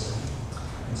Basin.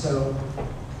 And so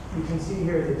you can see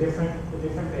here the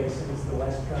different basins, the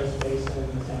West Coast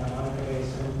Basin, the Santa Monica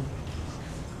Basin,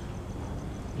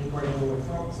 Newport Inglewood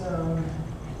Fault Zone,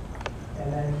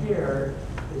 and then here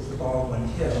is the Baldwin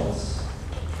Hills.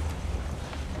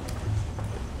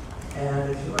 And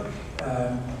if you look,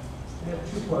 we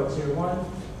have 2 quotes here. One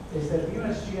is that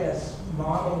USGS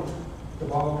modeled the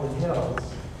Baldwin Hills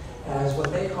as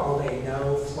what they called a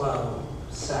no-flow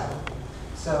cell.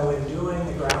 So in doing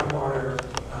the groundwater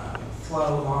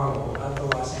flow model of the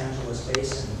Los Angeles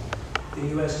Basin, the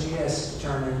USGS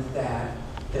determined that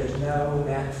there's no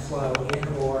net flow in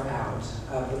or out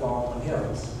of the Baldwin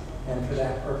Hills. And for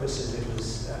that purposes, it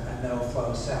was a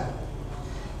no-flow cell.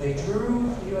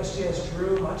 USGS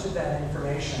drew much of that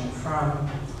information from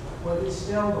what is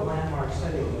still the landmark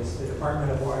study, was the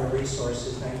Department of Water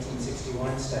Resources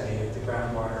 1961 study of the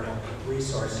groundwater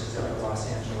resources of the Los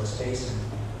Angeles Basin.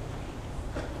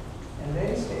 And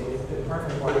they stated that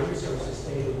Department of Water Resources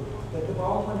stated that the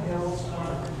Baldwin Hills form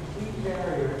a complete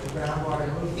barrier to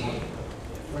groundwater movement,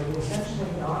 where the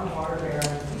essentially non-water-bearing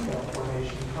Pico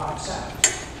Formation pops out.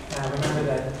 Now remember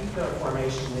that Pico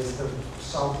Formation is the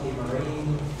salty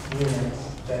marine unit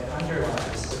that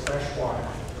underlies the fresh water.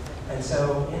 And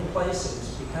so in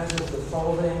places, because of the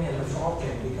folding and the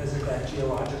faulting, because of that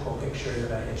geological picture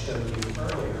that I had showed you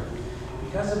earlier,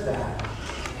 because of that,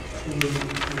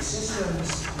 the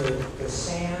systems, the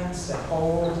sands that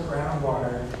hold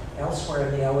groundwater elsewhere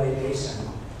in the LA basin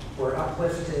were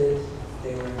uplifted,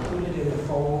 they were included in the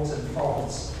folds and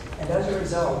faults, and as a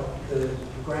result, the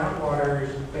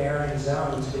groundwater bearing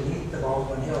zones beneath the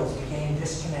Baldwin Hills became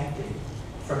disconnected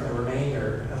from the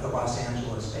remainder of the Los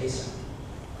Angeles basin.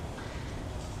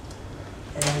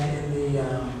 And in the,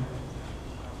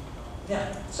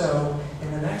 so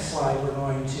in the next slide, we're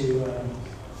going to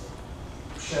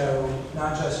show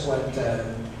not just what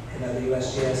the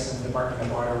USGS and the Department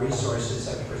of Water Resources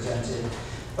have presented,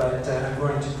 but I'm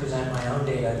going to present my own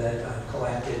data that I've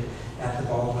collected at the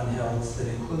Baldwin Hills that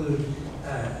include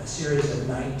a series of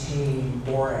 19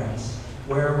 borings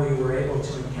where we were able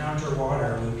to encounter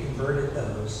water. We converted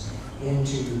those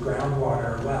into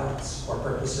groundwater wells for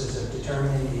purposes of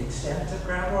determining the extent of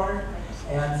groundwater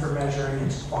and for measuring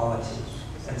its quality.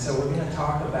 And so we're going to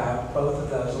talk about both of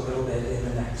those a little bit in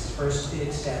the next. First the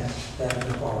extent, then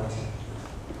the quality.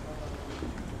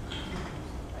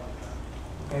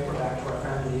 Okay, we're back to our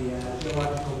friendly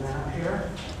geological map here.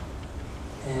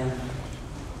 And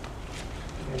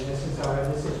this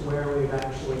is where we've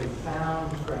actually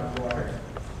found groundwater.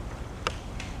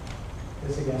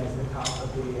 This again is the top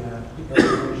of the Pico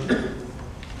Formation.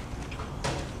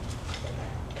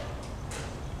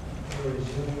 We're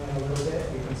zooming in a little bit.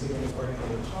 You can see the important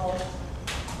fault.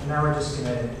 And now we're just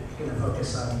going to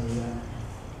focus on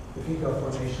the Pico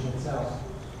Formation itself.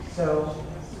 So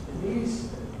these,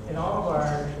 in all of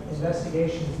our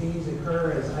investigations, these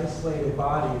occur as isolated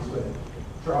bodies with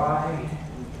dry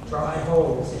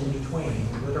holes in between,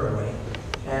 literally.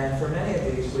 And for many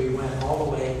of these, we went all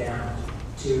the way down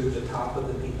to the top of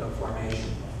the Pico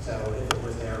Formation. So if it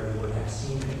was there, we would have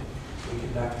seen it. We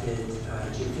conducted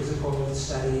geophysical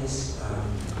studies,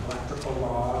 electrical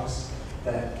logs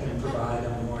that can provide a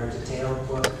more detailed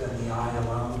look than the eye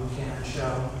alone can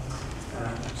show.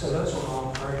 So those were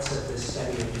all parts of the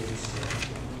study of these.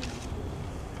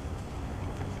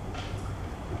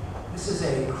 This is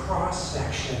a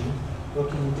cross-section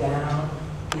looking down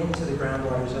into the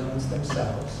groundwater zones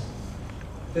themselves.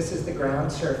 This is the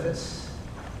ground surface.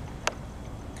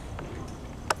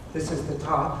 This is the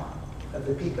top of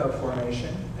the Pico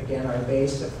Formation, again, our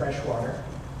base of freshwater.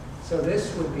 So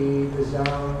this would be the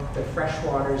zone, the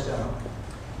freshwater zone.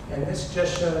 And this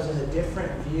just shows in a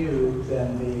different view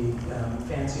than the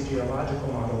fancy geological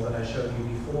model that I showed you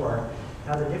before,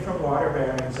 how the different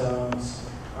water-bearing zones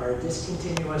are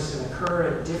discontinuous and occur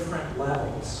at different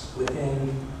levels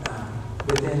within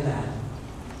that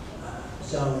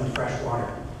zone of fresh water.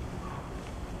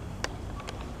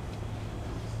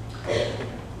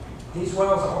 These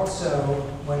wells also,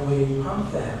 when we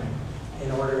pump them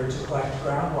in order to collect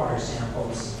groundwater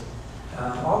samples,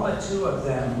 all but 2 of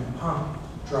them pump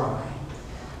dry.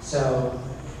 So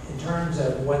in terms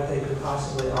of what they could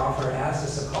possibly offer as a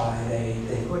supply,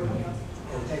 they couldn't.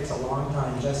 It takes a long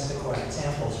time just to collect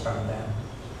samples from them.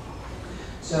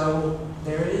 So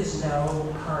there is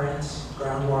no current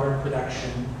groundwater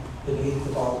production beneath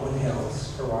the Baldwin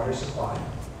Hills for water supply.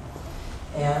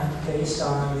 And based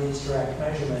on these direct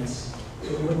measurements,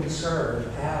 it wouldn't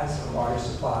serve as a water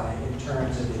supply in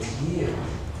terms of its yield.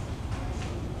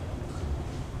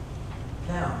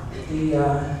 Now,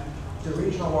 the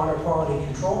Regional Water Quality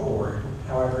Control Board,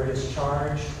 however, is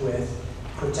charged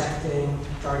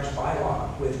by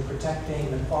law, with protecting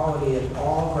the quality of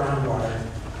all groundwater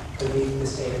beneath the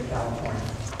state of California,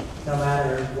 no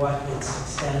matter what its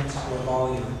extent or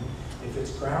volume. If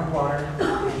it's groundwater,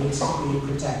 it needs to be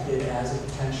protected as a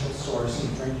potential source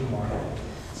of drinking water.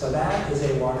 So that is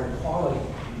a water quality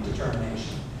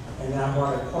determination. And that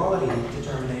water quality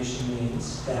determination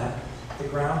means that the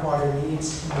groundwater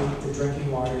needs to meet the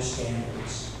drinking water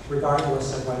standards,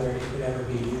 regardless of whether it could ever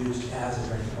be used as a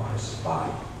drinking water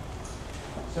supply.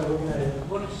 So we're going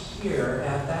to look here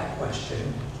at that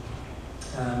question.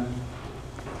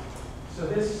 So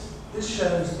this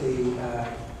shows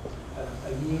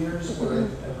a year's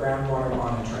worth of groundwater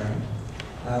monitoring.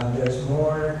 There's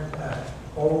more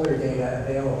older data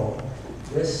available.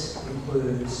 This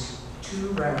includes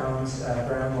 2 rounds of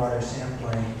groundwater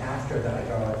sampling after the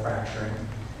hydraulic fracturing.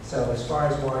 So as far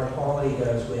as water quality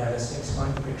goes, we have a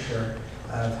 6-month picture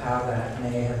of how that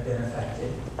may have been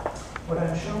affected. What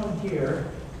I'm showing here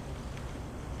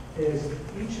is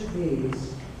each of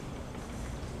these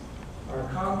are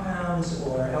compounds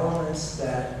or elements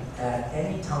that at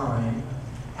any time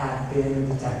have been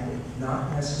detected, not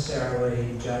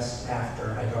necessarily just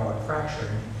after hydraulic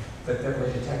fracturing, but that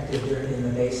were detected in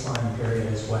the baseline period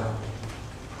as well.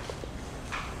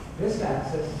 This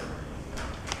axis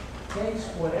takes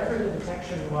whatever the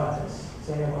detection was,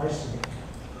 say of arsenic,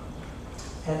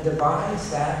 and divides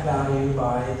that value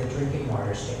by the drinking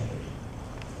water standard.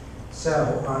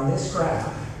 So on this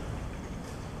graph,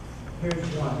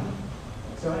 here's 1.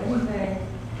 So anything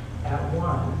at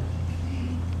 1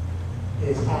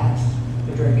 is at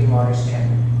the drinking water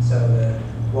standard. So the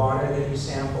water that you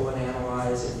sample and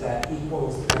analyze, if that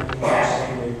equals the drinking water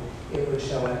standard, it would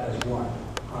show up as 1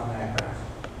 on that graph.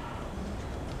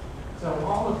 So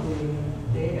all of the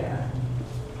data,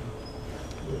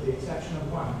 with the exception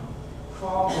of 1,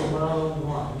 fall below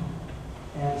 1,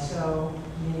 and so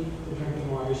meet the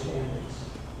drinking water standards.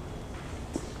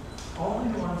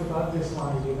 Only the ones above this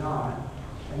line do not,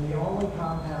 and the only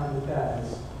compound that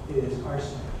does is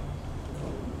arsenic.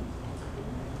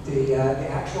 The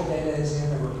actual data is in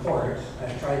the report.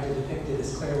 I've tried to depict it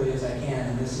as clearly as I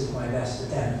can, and this is my best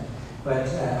attempt.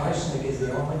 But arsenic is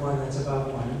the only one that's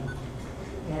above 1.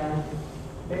 And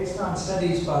based on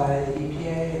studies by the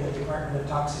EPA and the Department of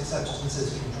Toxic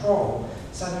Substances Control,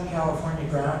 Southern California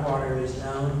groundwater is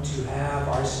known to have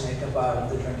arsenic above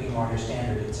the drinking water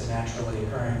standard. It's a naturally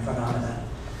occurring phenomenon.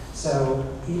 So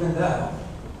even though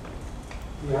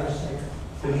the arsenic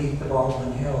beneath the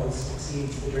Baldwin Hills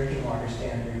exceeds the drinking water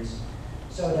standards,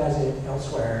 so does it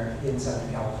elsewhere in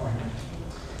Southern California.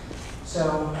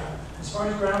 So as far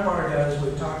as groundwater goes,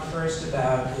 we've talked first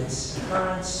about its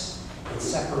occurrence, its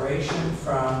separation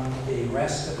from the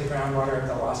rest of the groundwater of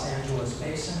the Los Angeles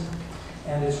Basin,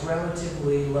 and its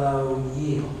relatively low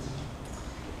yield.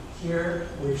 Here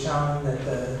we've shown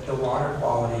that the water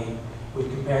quality,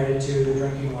 we've compared it to the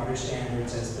drinking water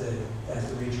standards as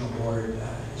the regional board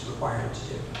is required to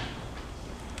do.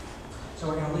 So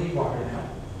we're going to leave water now,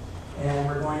 and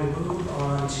we're going to move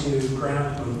on to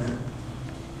ground movement.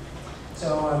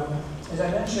 So as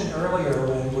I mentioned earlier,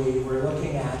 when we were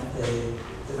looking at the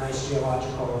nice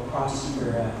geological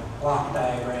block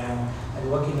diagram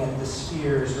and looking at the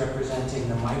spheres representing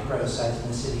the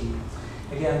microseismicity,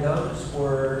 again, those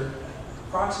were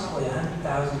approximately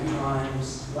 100,000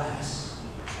 times less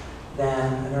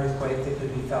than an earthquake that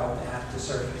could be felt at the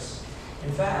surface.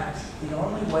 In fact, the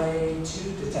only way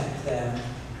to detect them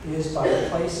is by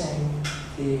placing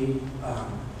the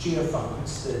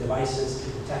geophones, the devices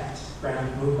to detect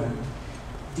ground movement,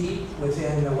 deep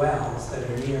within the wells that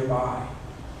are nearby.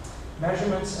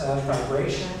 Measurements of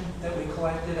vibration that we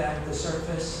collected at the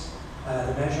surface,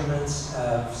 the measurements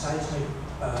of seismic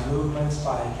movements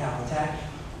by Caltech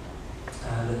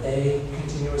that they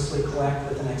continuously collect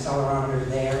with an accelerometer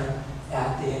there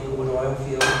at the Inglewood Oil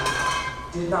Field,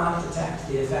 did not detect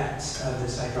the effects of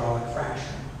this hydraulic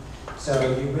fracturing.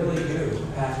 So you really do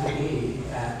have to be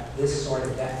at this sort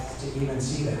of depth to even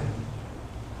see them.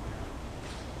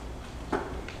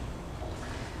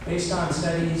 Based on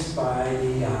studies by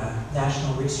the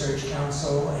National Research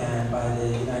Council and by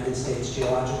the United States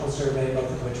Geological Survey,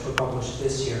 both of which were published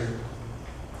this year,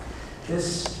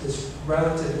 this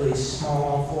relatively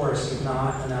small force is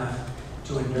not enough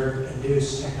to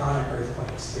induce tectonic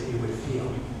earthquakes that you would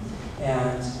feel.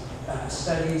 And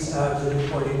studies of the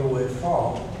Newport Inglewood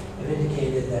Fault have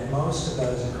indicated that most of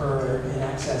those occur in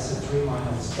excess of 3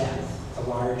 miles depth, the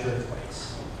large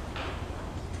earthquakes.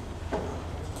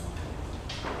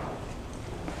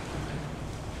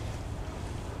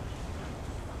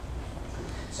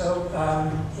 So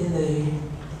I'm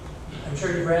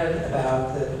sure you've read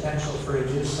about the potential for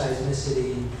reduced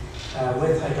seismicity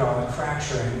with hydraulic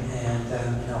fracturing, and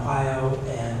in Ohio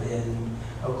and in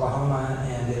Oklahoma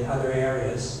and in other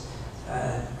areas,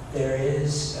 there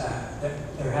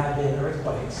have been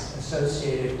earthquakes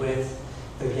associated with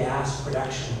the gas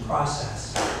production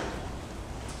process.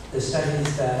 The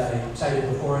studies that I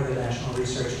cited before, the National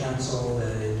Research Council,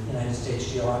 the United States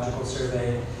Geological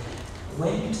Survey,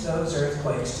 linked those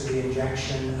earthquakes to the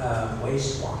injection of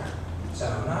wastewater. So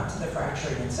not to the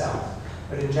fracturing itself,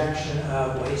 but injection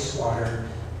of wastewater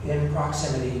in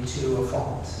proximity to a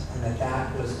fault, and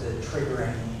that was the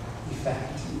triggering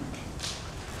effect.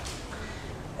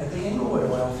 At the Inglewood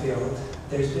Oil Field,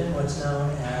 there's been what's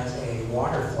known as a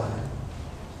water flood.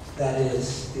 That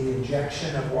is, the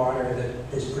injection of water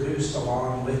that is produced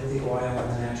along with the oil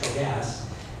and the natural gas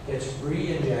gets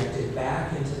re-injected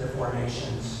back into the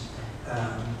formations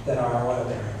that are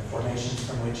oil-bearing, formations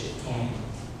from which it came.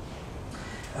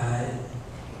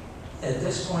 At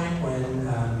this point, when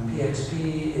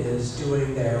PXP is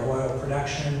doing their oil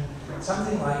production,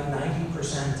 something like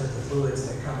 90% of the fluids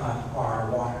that come up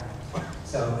are water.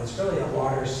 So it's really a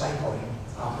water cycling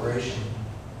operation.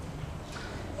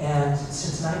 And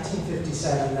since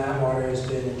 1957, that water has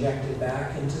been injected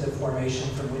back into the formation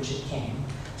from which it came.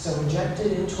 So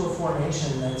injected into a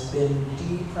formation that's been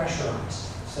depressurized.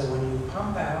 So when you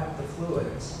pump out the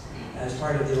fluids as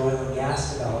part of the oil and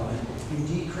gas development, you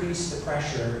decrease the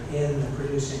pressure in the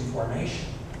producing formation.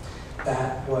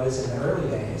 That was, in the early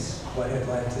days, what had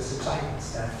led to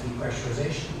subsidence, that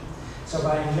depressurization. So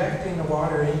by injecting the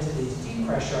water into these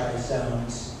depressurized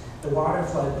zones, the water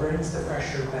flood brings the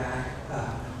pressure back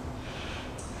up.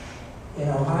 In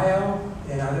Ohio,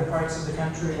 in other parts of the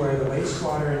country where the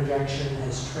wastewater injection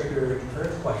has triggered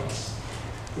earthquakes,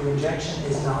 the injection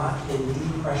is not in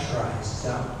depressurized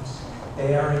zones.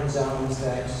 They are in zones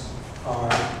that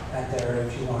are at their,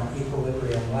 if you want,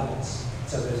 equilibrium levels.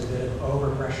 So there's a bit of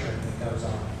overpressure that goes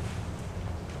on.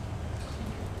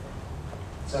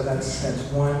 So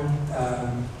that's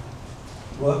one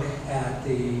look at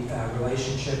the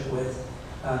relationship with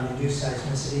induced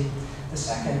seismicity. The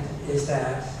second is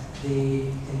that the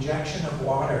injection of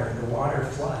water, the water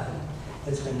flood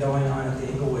that's been going on at the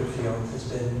Inglewood Field has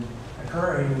been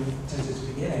occurring since its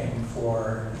beginning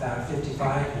for about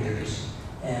 55 years.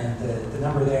 And the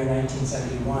number there,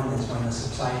 1971, is when the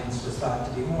subsidence was thought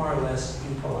to be more or less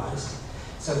equalized.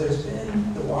 So there's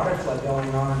been the water flood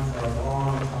going on for a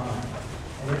long time.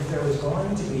 And if there was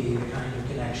going to be the kind of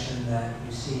connection that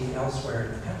you see elsewhere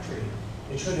in the country,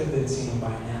 it should have been seen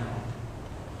by now.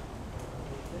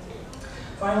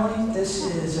 Finally, this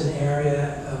is an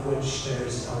area of which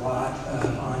there's a lot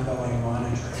of ongoing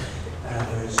monitoring.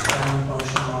 There's ground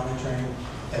motion monitoring,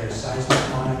 there's seismic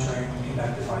monitoring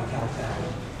conducted by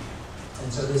CalTech.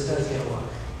 And so this does get a look.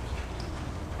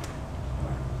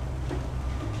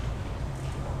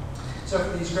 So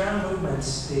for these ground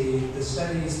movements, the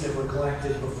studies that were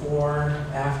collected before,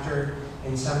 after,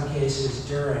 in some cases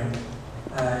during,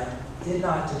 did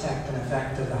not detect an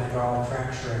effect of the hydraulic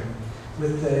fracturing,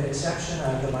 with the exception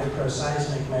of the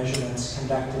microseismic measurements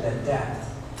conducted at depth,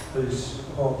 whose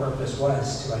whole purpose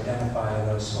was to identify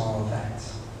those small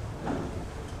effects.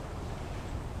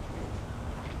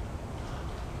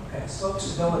 Okay, slope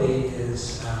stability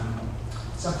is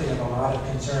something of a lot of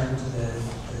concern to the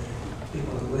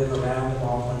people who live around the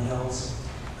Baldwin Hills.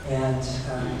 And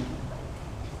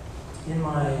in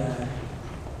my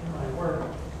work,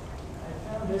 I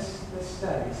found this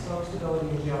study, Slope Stability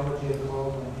and Geology of the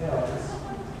Baldwin Hills,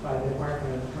 by the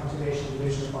Department of Conservation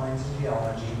Division of Mines and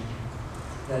Geology,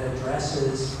 that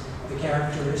addresses the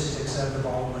characteristics of the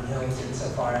Baldwin Hills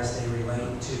insofar as they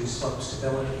relate to slope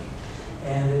stability.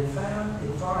 And it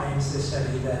finds, this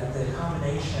study, that the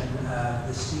combination of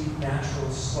the steep natural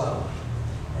slope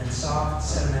and soft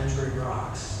sedimentary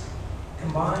rocks,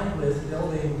 combined with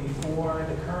building before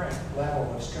the current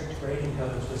level of strict grading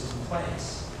codes was in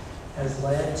place, has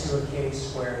led to a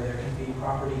case where there can be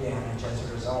property damage as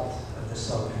a result of the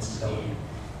slope instability.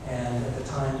 And at the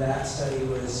time that study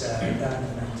was done in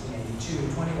 1982,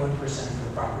 21% of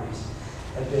the properties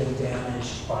had been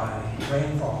damaged by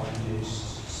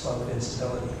rainfall-induced slope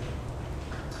instability.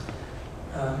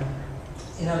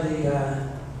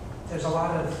 There's a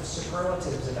lot of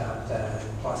superlatives about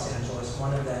Los Angeles.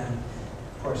 One of them,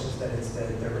 of course, is that it's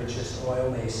the richest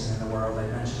oil basin in the world. I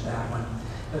mentioned that one.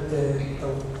 But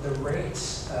the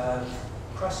rates of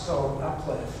crustal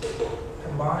uplift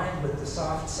combined with the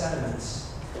soft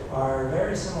sediments are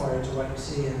very similar to what you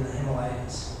see in the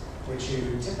Himalayas, which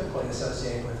you typically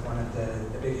associate with one of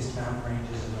the biggest mountain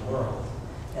ranges in the world.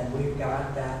 And we've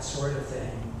got that sort of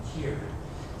thing here.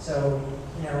 So,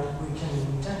 we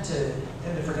can tend to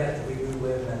forget that we do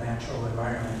live in a natural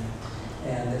environment.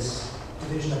 And this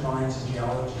Division of Mines and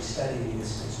Geology study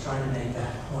is trying to make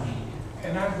that point.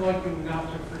 And I'd like you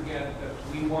not to forget that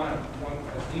we want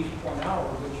at least 1 hour,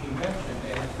 which you mentioned,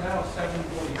 and it's now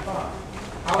 7:45.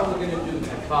 How are we going to do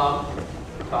that? Tom,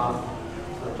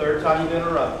 the third time you've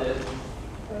interrupted,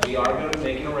 we are going to be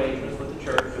making arrangements with the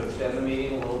church to extend the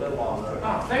meeting a little bit longer.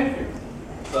 Ah, thank you.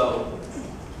 So,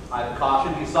 I've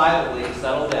cautioned you silently,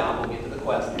 settle down, we'll get to the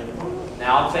question.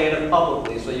 Now I'm saying it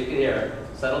publicly so you can hear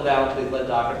it. Settle down, please let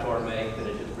Dr. Torme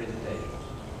finish his presentation.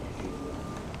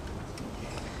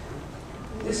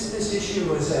 This issue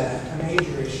was a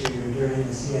major issue during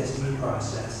the CSD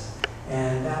process,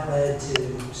 and that led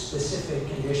to specific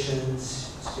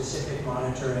conditions, specific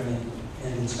monitoring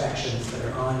and inspections that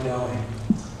are ongoing.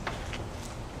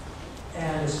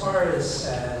 And as far as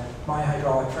my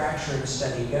hydraulic fracturing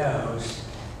study goes,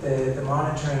 the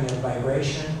monitoring of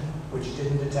vibration, which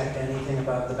didn't detect anything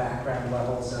above the background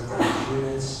levels of those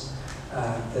units.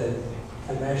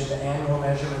 The annual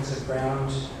measurements of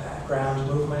ground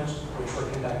movement, which were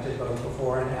conducted both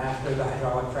before and after the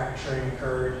hydraulic fracturing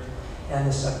occurred, and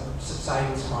the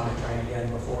subsidence monitoring, again,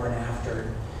 before and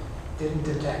after, didn't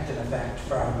detect an effect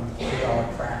from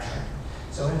hydraulic fracturing.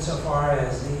 So insofar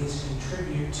as these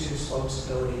contribute to slope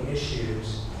stability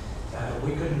issues,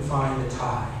 we couldn't find a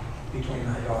tie between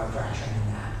the hydraulic fracturing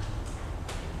and that.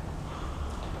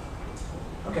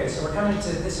 Okay, so we're coming to,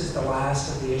 this is the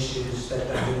last of the issues that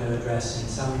I'm going to address in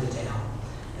some detail,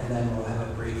 and then we'll have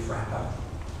a brief wrap up.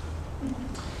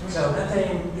 So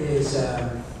methane is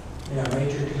a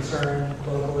major concern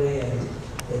globally, and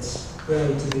it's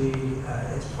really to be,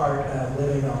 it's part of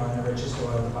living on the richest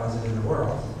oil deposit in the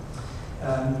world.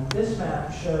 This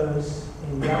map shows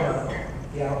in yellow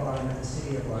the outline of the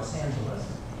city of Los Angeles.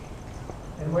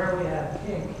 And where we have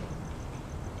pink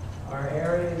are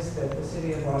areas that the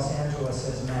city of Los Angeles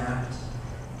has mapped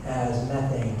as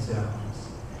methane zones.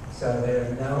 So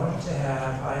they're known to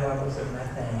have high levels of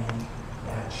methane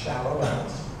at shallow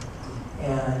wells,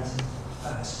 and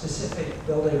specific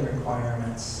building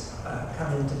requirements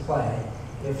come into play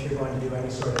if you're going to do any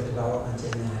sort of development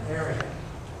in that area.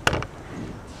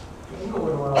 The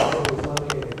Inglewood Oil Field is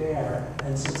located there,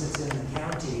 and since it's in the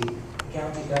county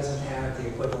doesn't have the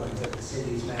equivalent of the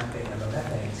city's mapping of a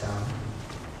methane zone.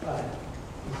 But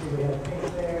you see we have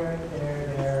pink there,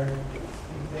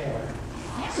 pink there.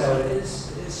 So it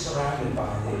is surrounded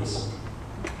by these.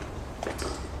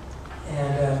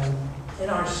 And in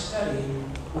our study,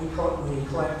 we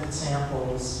collected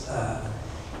samples of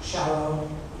shallow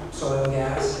soil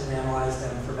gas and analyzed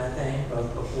them for methane,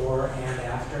 both before and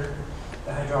after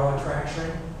the hydraulic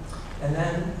fracturing. And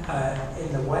then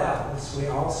in the wells, we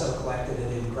also collected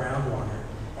it in groundwater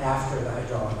after the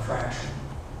hydraulic fracturing.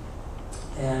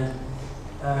 And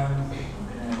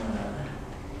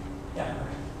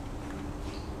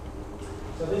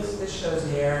so this shows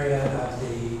the area of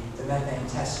the methane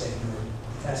testing,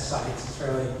 the test sites. It's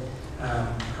fairly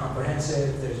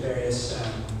comprehensive. There's various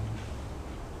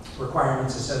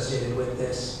requirements associated with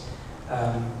this.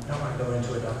 I don't want to go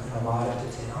into it in a lot of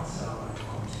detail, so I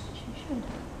won't.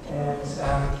 And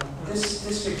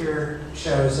this figure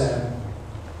shows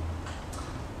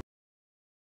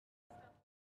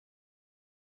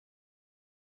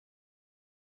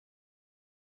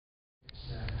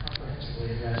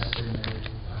comprehensively addressed in the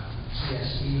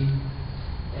CSE,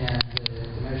 and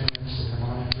the measurements and the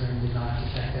monitoring did not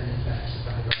detect any effects of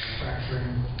hydraulic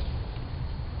fracturing.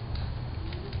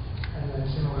 And then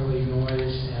similarly,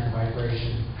 noise and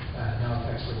vibration, no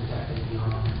effects were detected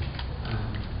beyond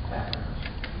background.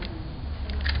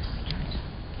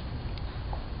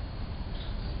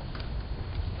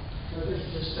 So this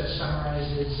just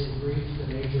summarizes in brief the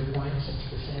major points. It's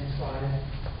the same slide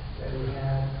that we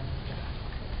had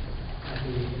at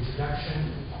the introduction.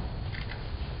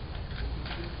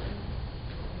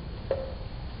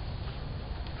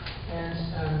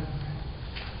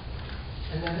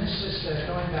 And then this is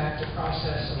going back to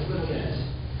process a little bit.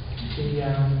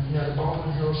 The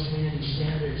Baldwin Hills Community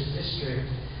Standards District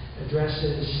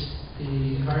addresses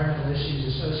the environmental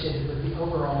issues associated with the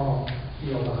overall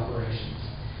field operations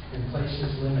and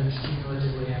places limits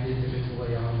cumulatively and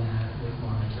individually on that with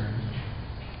monitoring.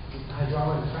 The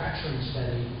hydraulic fracturing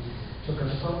study took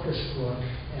a focused look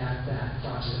at that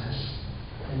process.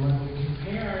 And when we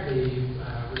compare the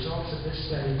results of this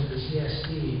study to the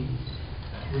CSD,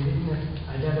 we didn't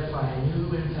identify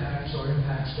new impacts or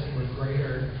impacts that were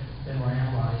greater than were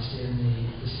analyzed in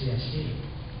the CSD.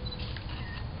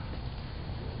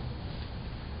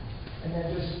 And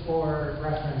then just for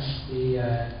reference,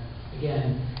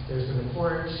 again, there's the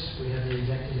report, we have the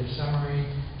executive summary,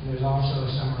 and there's also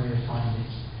a summary of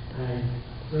findings. And I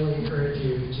really encourage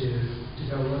you to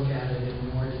go look at it in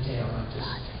more detail. I've just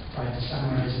tried to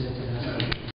summarize it in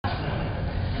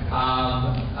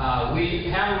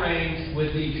we have arranged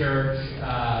with the church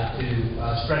to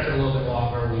stretch it a little bit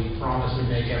longer. We promise we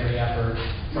make every effort,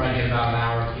 try to get about an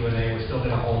hour of Q&A. We're still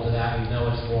going to hold to that. We know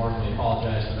it's warm. We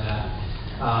apologize for that.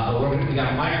 But we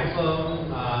got a microphone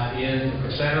in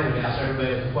the center. We asked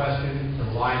everybody with a question to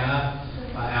line up.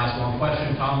 Ask one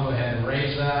question. Tom, go ahead and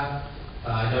raise that.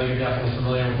 I know you're definitely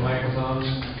familiar with microphones.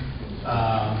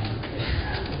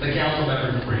 The council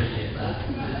members appreciate that.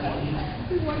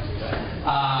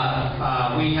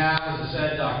 We have, as I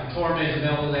said, Dr. Torme is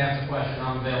available to answer questions.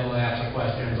 I'm available to answer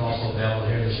questions. Also available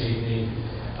here this evening.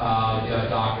 We have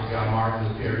Dr. John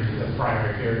Martin, the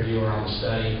primary peer reviewer on the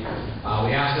study.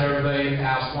 We asked everybody to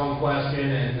ask one question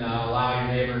and allow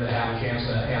your neighbor to have a chance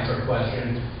to answer a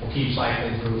question. We'll keep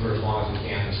cycling through for as long as we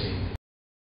can this evening.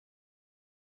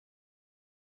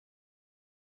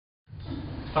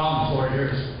 Tom, the floor is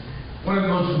yours. One of the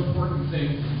most important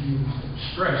things that you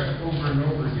stressed over and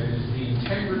over again is the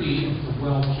integrity of the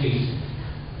well casing,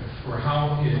 for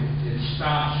how it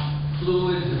stops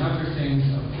fluids and other things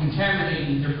of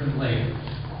contaminating different layers.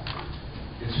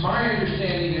 It's my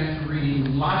understanding, after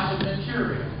reading lots of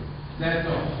material, that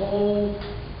the whole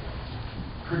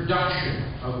production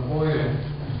of oil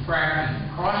and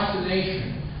fracking across the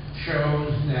nation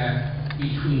shows that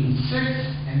between 6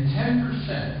 and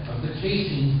 10% of the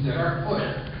casings that are put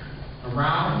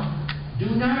around do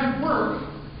not work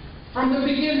from the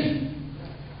beginning.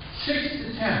 6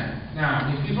 to 10.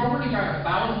 Now, if you've already got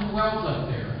 1,000 wells up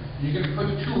there, and you're going to put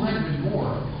 200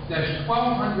 more, that's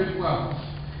 1,200 wells.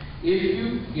 If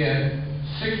you get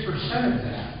 6% of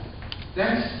that,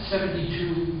 that's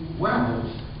 72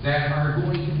 wells that are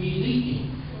going to be leaking.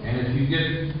 And if you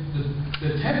get the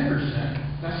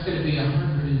 10%, that's going to be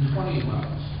 120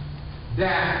 wells.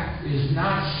 That is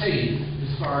not safe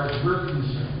as far as we're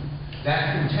concerned.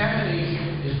 That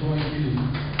contamination is going to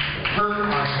hurt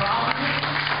our property.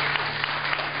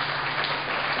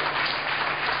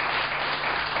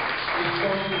 It's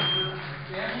going to hurt our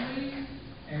families.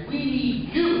 And we need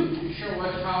you to show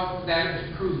us how that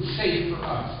is proved safe for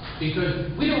us.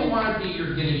 Because we don't want to be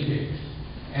your guinea pigs.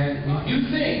 And if you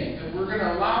think that we're going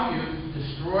to allow you to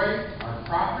destroy our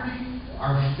property,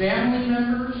 our family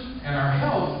members, and our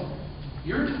health,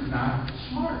 you're not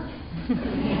smart.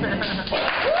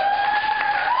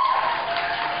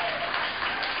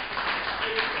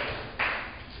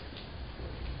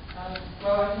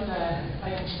 Well, I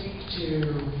can speak to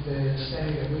the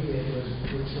study that we did,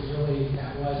 which was really,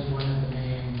 that was one of the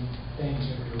main things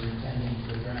that we were intending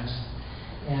to address.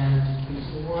 And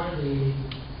before the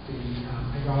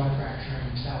hydraulic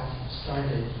fracturing itself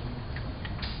started,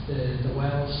 the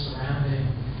wells surrounding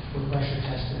were pressure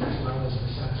tested as well as the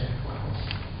subject wells.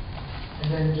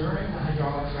 And then during the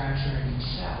hydraulic fracturing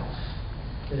itself,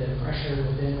 the pressure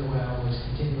within the well was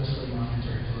continuously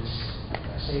monitored as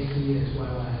safety as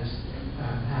well as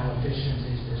how efficient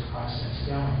is this process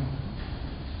going.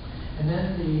 And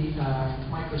then the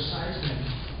microseismic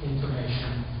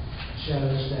information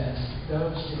shows that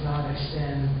those did not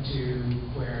extend to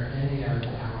where any of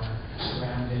our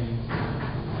surrounding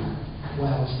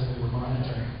wells that we were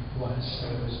monitoring was. So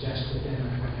it was just within the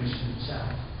formation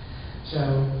itself. So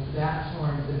that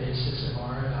formed the basis of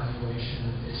our evaluation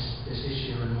of this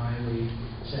issue and why we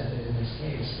said that in this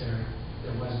case there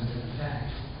wasn't an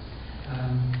effect.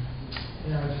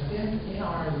 In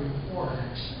our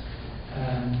report, I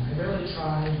really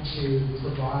tried to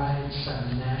provide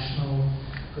some national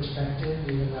perspective,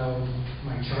 even though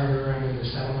my charter under the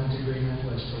settlement agreement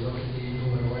was to look at the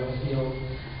Inglewood Oil Field.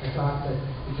 I thought that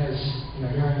because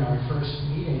during our first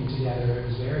meeting together, it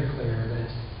was very clear that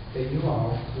you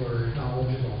all were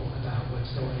knowledgeable about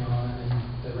what's going on in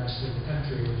the rest of the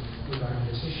country with regard to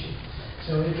this issue.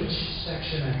 So in each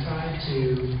section, I tried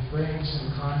to bring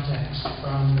some context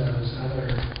from those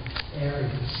other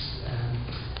areas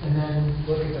and then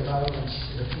look at the relevance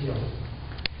to the field.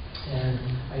 And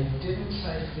I didn't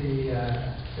cite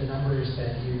the numbers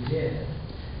that you did,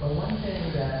 but one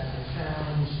thing that I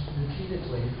found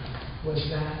repeatedly was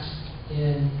that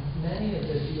in many of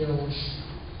the fields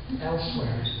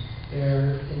elsewhere,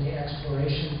 they're in the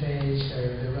exploration phase,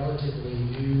 they're relatively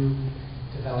new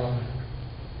development.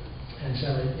 And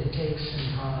so it takes some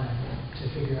time to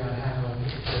figure out how a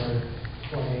particular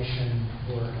formation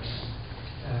works.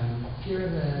 Here in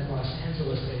the Los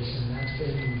Angeles Basin,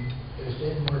 there's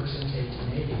been work since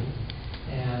 1880,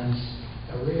 and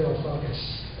a real focus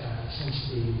since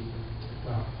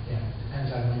depends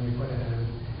on when you put it.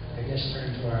 I guess turn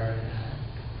to our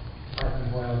Department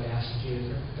of Oil, Gas, and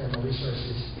Geothermal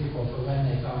Resources people for when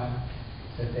they thought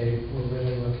that they were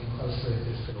really looking closely at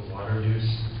this. The water use.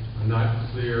 I'm not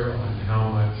clear on how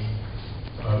much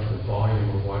of the volume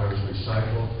of water is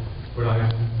recycled. What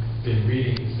I've been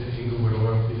reading is that Inglewood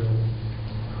Oil Field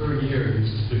per year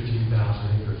uses 15,000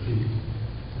 acre feet,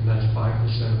 and that's 5%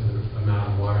 of the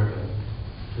amount of water that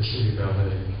the city of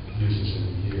LA uses in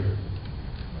a year.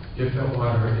 If that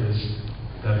water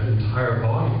that entire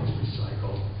volume is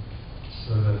recycled,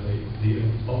 so that the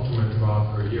ultimate draw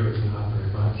per year is not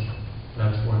very much,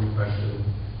 that's one question.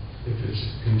 If it's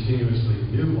continuously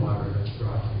new water that's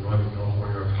brought from Northern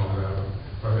California or Colorado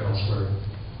or elsewhere,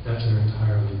 that's an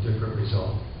entirely different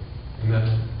result. And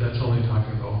that's only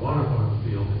talking about one oil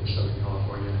field in Southern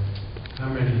California. How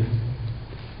many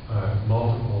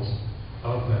multiples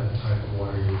of that type of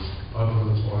water use, of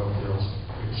those oil fields,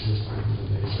 exist within the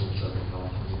basin of Southern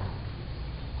California?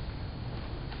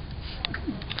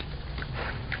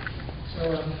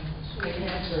 So the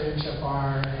answer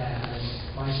insofar as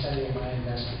my study and my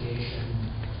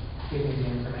investigation give me the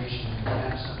information.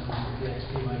 Perhaps someone from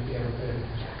PXP might be able to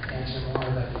answer more,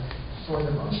 but for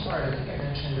the most part, I think I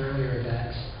mentioned earlier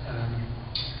that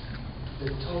the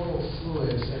total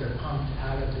fluids that are pumped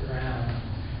out of the ground,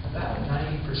 about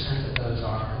 90% of those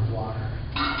are water.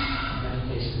 In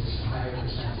many cases, a higher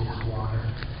percentage is water.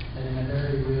 And in a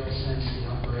very real sense,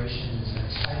 the operation is a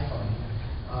cycling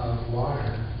of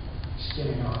water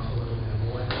skimming off a little bit of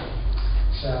oil.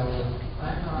 So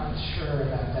I'm not sure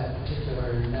about that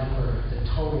particular number, the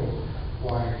total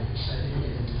water use. I didn't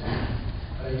get into that.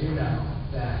 But I do know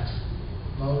that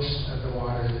most of the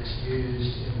water that's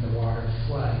used in the water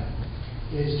flood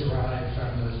is derived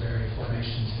from those very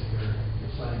formations that you're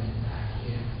flooding it back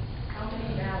in. How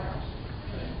many gallons?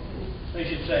 I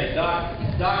should say,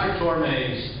 Dr.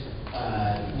 Torme's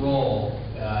role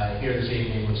here this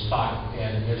evening was talk,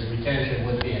 and his retention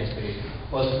with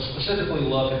PXP was to specifically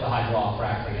look at the hydraulic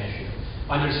fracturing issue.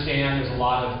 Understand there's a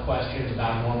lot of questions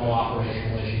about normal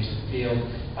operational issues in the field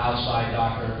outside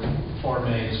Dr.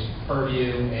 Torme's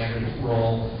purview and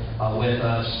role with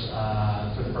us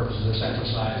for the purpose of this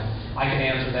exercise. I can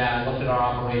answer that. Looked at our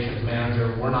operations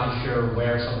manager. We're not sure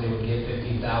where somebody would get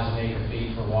 15,000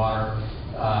 acre-feet for water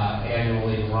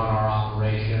annually to run our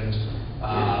operations.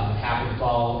 Happy to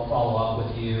follow up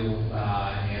with you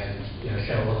and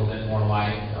shed a little bit more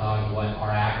light on what our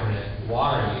accurate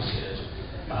water use is.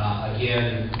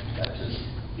 Again, that's just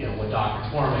what Dr.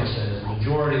 Torme said is the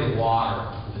majority of the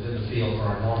water within the field for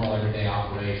our normal everyday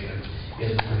operations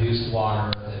is produced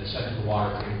water that is sent to the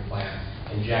water treatment plant,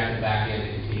 injected back in to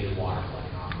continue the water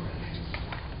flooding operations.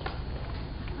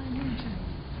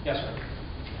 Yes, sir.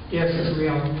 Yes, as we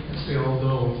all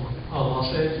know,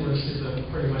 Los Angeles is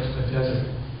pretty much a desert,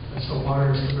 and so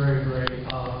water is a very, very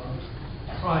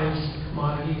prized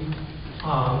commodity.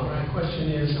 My question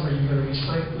is, are you going to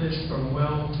recycle this from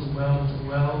well to well to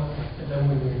well, and then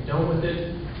when you're done with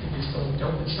it, you just don't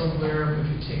dump it somewhere, but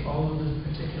you take all of the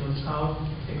particulates out,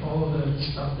 take all of the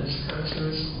stuff that's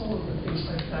cancerous, all of the things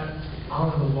like that out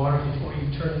of the water before you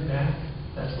turn it back?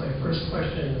 That's my first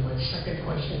question. And my second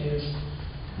question is,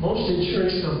 most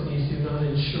insurance companies do not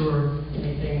insure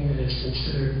anything that is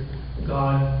considered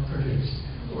God-produced,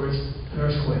 or it's an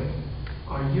earthquake.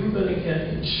 Are you going to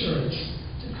get insurance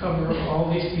to cover all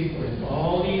these people and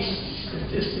all these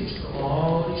statistics from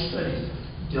all these studies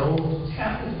don't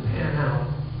happen to pan out?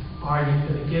 Are you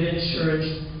going to get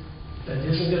insurance that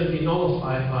isn't going to be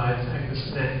nullified by the fact it's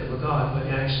an act of a God, but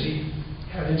actually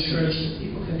have insurance that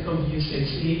people can come to you and say,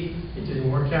 see, it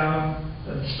didn't work out,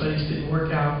 the studies didn't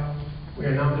work out, we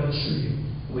are now going to sue you.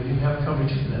 Will you have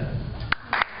coverage for that?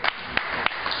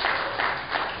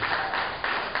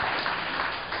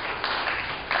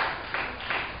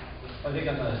 I think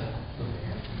on the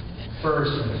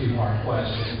first of the two-part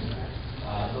question,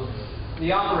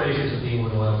 the operations of the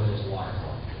Inglewood Oil Field is water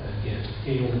flow. Again,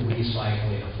 continual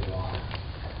recycling of the water.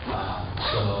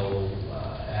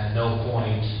 At no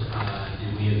point do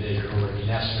we envision or would it be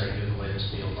necessary given the way this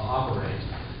field operates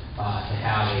to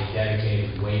have a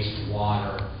dedicated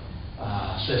wastewater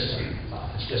system.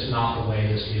 It's just not the way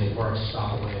this field works. It's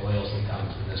not the way oils will come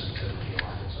from this specific field.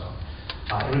 So,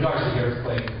 in regards to the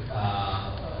earthquake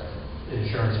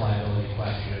insurance liability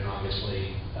question,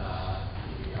 obviously,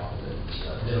 it's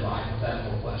a bit of a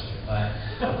hypothetical question. But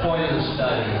the point of the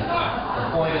study,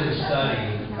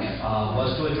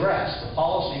 was to address the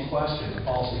policy question, the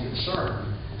policy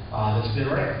concern that's been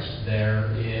raised.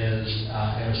 There is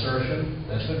an assertion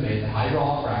that's been made that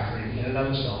hydraulic fracturing in and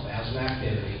of itself as an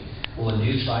activity will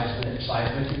induce seismic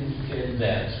in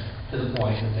beds to the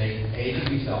point that they A, can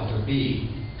be felt, or B,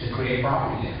 to create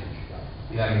property damage.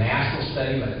 We got a national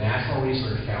study by the National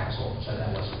Research Council that said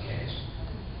that wasn't the case.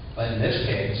 But in this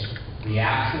case, the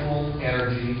actual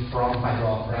energy from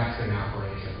hydraulic fracturing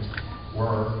operations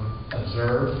were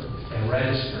observed and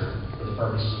registered for the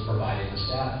purposes of providing this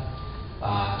data.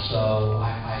 So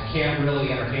I can't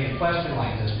really entertain a question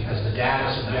like this because the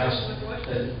data suggests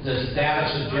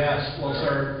well,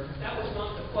 sir, That was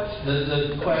not the question.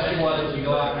 the question was if you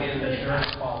go out and get an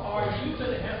insurance policy. Are you going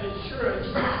to have insurance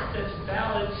that's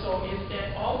valid, so if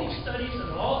that all these studies and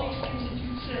all these things that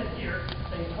you said here,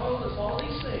 they told us all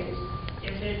these things,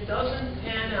 if it doesn't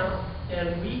pan out,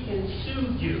 then we can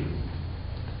sue you?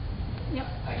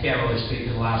 I can't really speak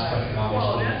to the last question, obviously.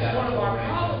 Well, You've that's got one a of our full range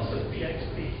problems with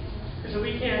PXP. So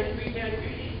you can't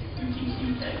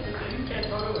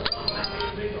talk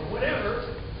about it or whatever.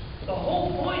 The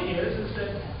whole point is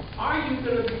that are you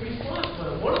going to be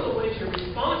responsible? And one of the ways you're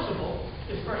responsible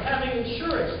is for having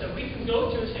insurance that we can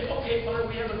go to and say, okay, fine,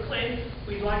 we have a claim,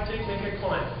 we'd like to take a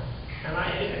claim. And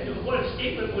what a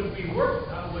statement would be quite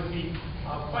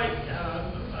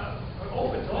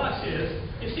open to us is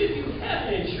if you have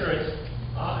an insurance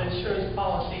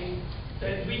policy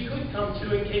that we could come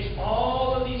to in case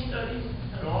all of these studies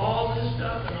and all this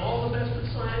stuff and all the best of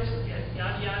science,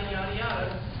 yada, yada, yada,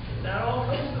 yada, if that all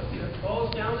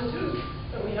goes down the tube,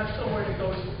 then we have somewhere to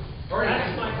go to. Or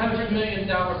That's my $100 million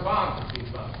bond to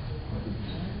keep up.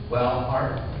 Well,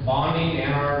 our bonding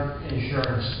and our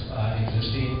insurance,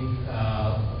 existing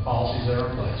policies that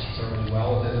are in place, certainly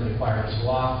well within the requirements of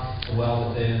law, well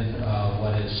within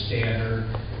what is standard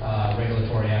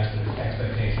regulatory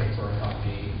expectation for a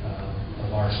company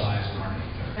of our size and our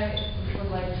nature. I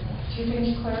would like two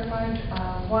things clarified.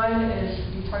 One is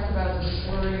you talked about the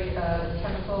slurry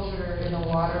chemicals that are in the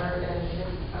water, and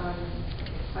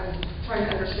I'm trying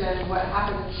to understand what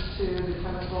happens to the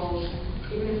chemicals.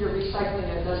 Even if you're recycling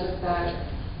it, doesn't that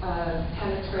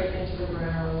penetrate into the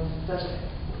ground? Doesn't,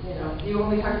 you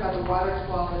only talked about the water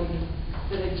quality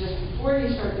that exists before you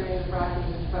start doing the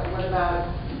fracking, but what about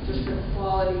just the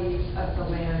quality of the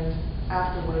land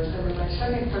afterwards? And then my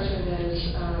second question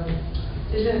is,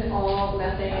 isn't all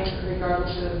methane,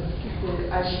 regardless of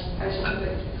the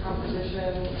isotopic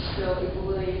composition, still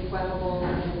equally flammable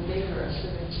and dangerous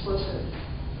and explosive?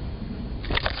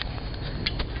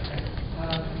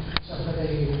 So for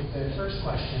the first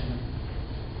question,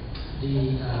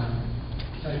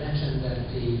 so I mentioned that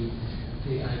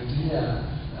the idea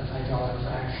of hydraulic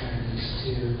fracturing is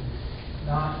to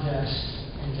not just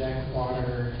inject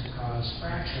water to cause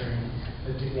fracturing,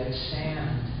 but to get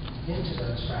sand into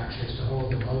those fractures to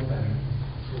hold them open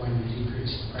for when you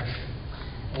decrease the pressure.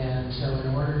 And so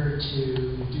in order to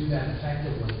do that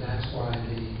effectively, that's why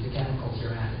the chemicals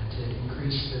are added, to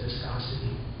increase the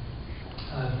viscosity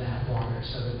of that water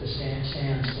so that the sand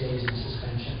stays in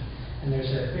suspension. And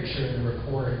there's a picture in the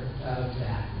report of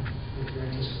that, if you're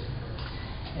interested.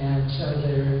 And so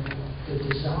the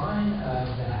design of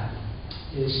that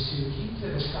is to keep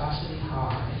the viscosity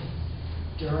high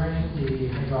during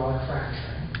the hydraulic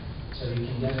fracturing, so you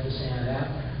can get the sand out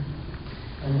there.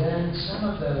 And then some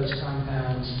of those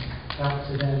compounds help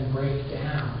to then break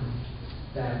down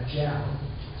that gel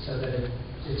so that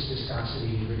its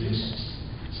viscosity reduces,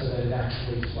 so that it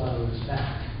actually flows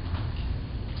back.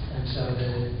 And so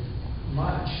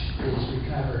much is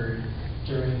recovered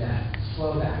during that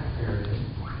flow back period,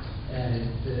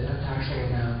 and the actual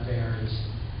amount varies.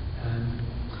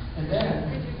 And then,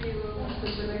 could you be a little more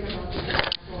specific about the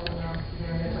actual amount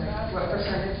varies? Like what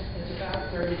percentage? It's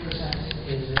about 30%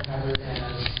 is recovered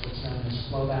as what's known as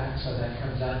flow back, so that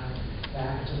comes up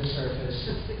back to the surface.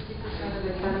 So 60% of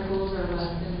the chemicals are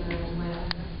left in the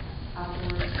land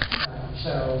afterwards?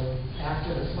 So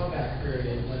after the flow back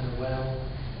period, when the well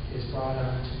is brought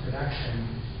up to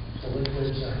production, the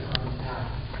liquids are pumped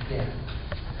out again.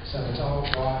 So it's all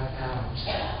brought out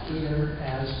either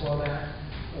as flowback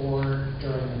or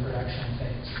during the production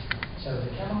phase. So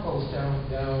the chemicals don't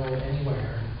go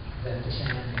anywhere that the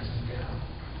sand doesn't go.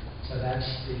 So that's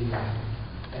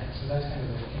so that's kind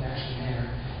of the connection there.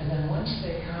 And then once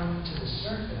they come to the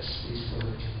surface, these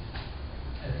fluids,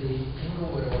 at the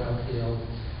Inglewood Oil Field,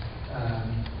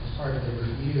 as part of the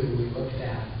review, we looked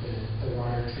at the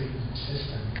water treatment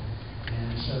system.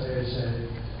 And so there's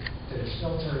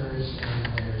filters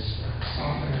and there's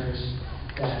softeners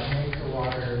that make the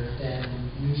water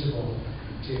then usable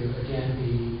to, again,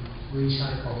 be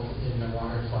recycled in the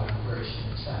water flow operation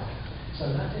itself.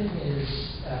 So nothing is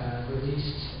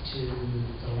released to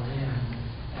the land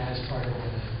as part of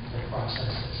the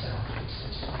process itself.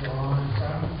 It's drawn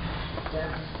from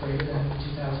depth greater than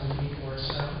 2,000 feet or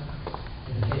so.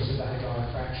 In the case of the hydraulic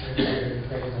fracture,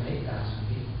 greater than 8,000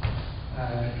 feet.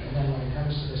 And then when it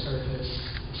comes to the surface,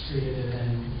 it's treated and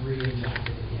then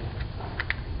re-injected again.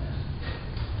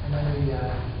 And then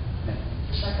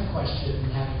the second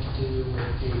question having to do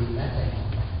with the methane.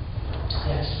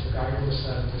 Yes, regardless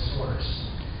of the source,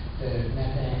 the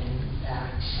methane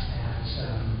acts as,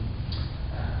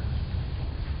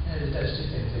 it does two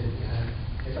things.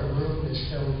 If a room is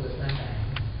filled with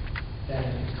methane, then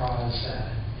it can cause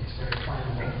it's very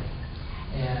flammable,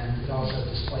 and it also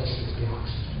displaces the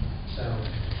oxygen. So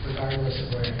regardless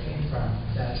of where it came from,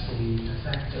 that's the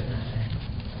effect of methane.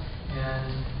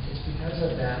 And it's because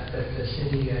of that that the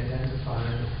city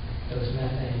identified those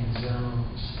methane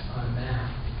zones on a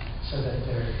map so that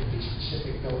there could be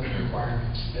specific building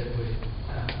requirements that would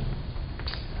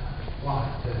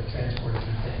block the transport of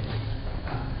methane.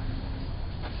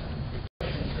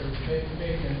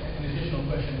 Maybe an additional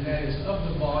question, and that is, of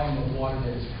the volume of water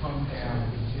that is pumped down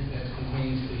that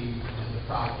contains the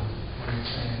product,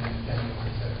 sand, chemicals,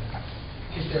 etc.,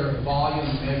 is there a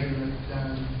volume measurement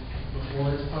done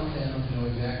water is pumped down, to know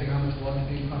exactly how much water is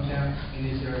being pumped down? And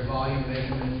is there a volume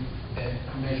measurement that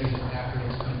measures it after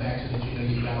it's come back so that you know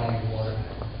you've got all your water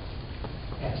back?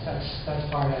 Yes, that's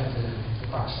part of the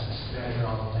process, to measure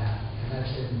all of that, and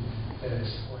that's in the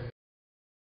support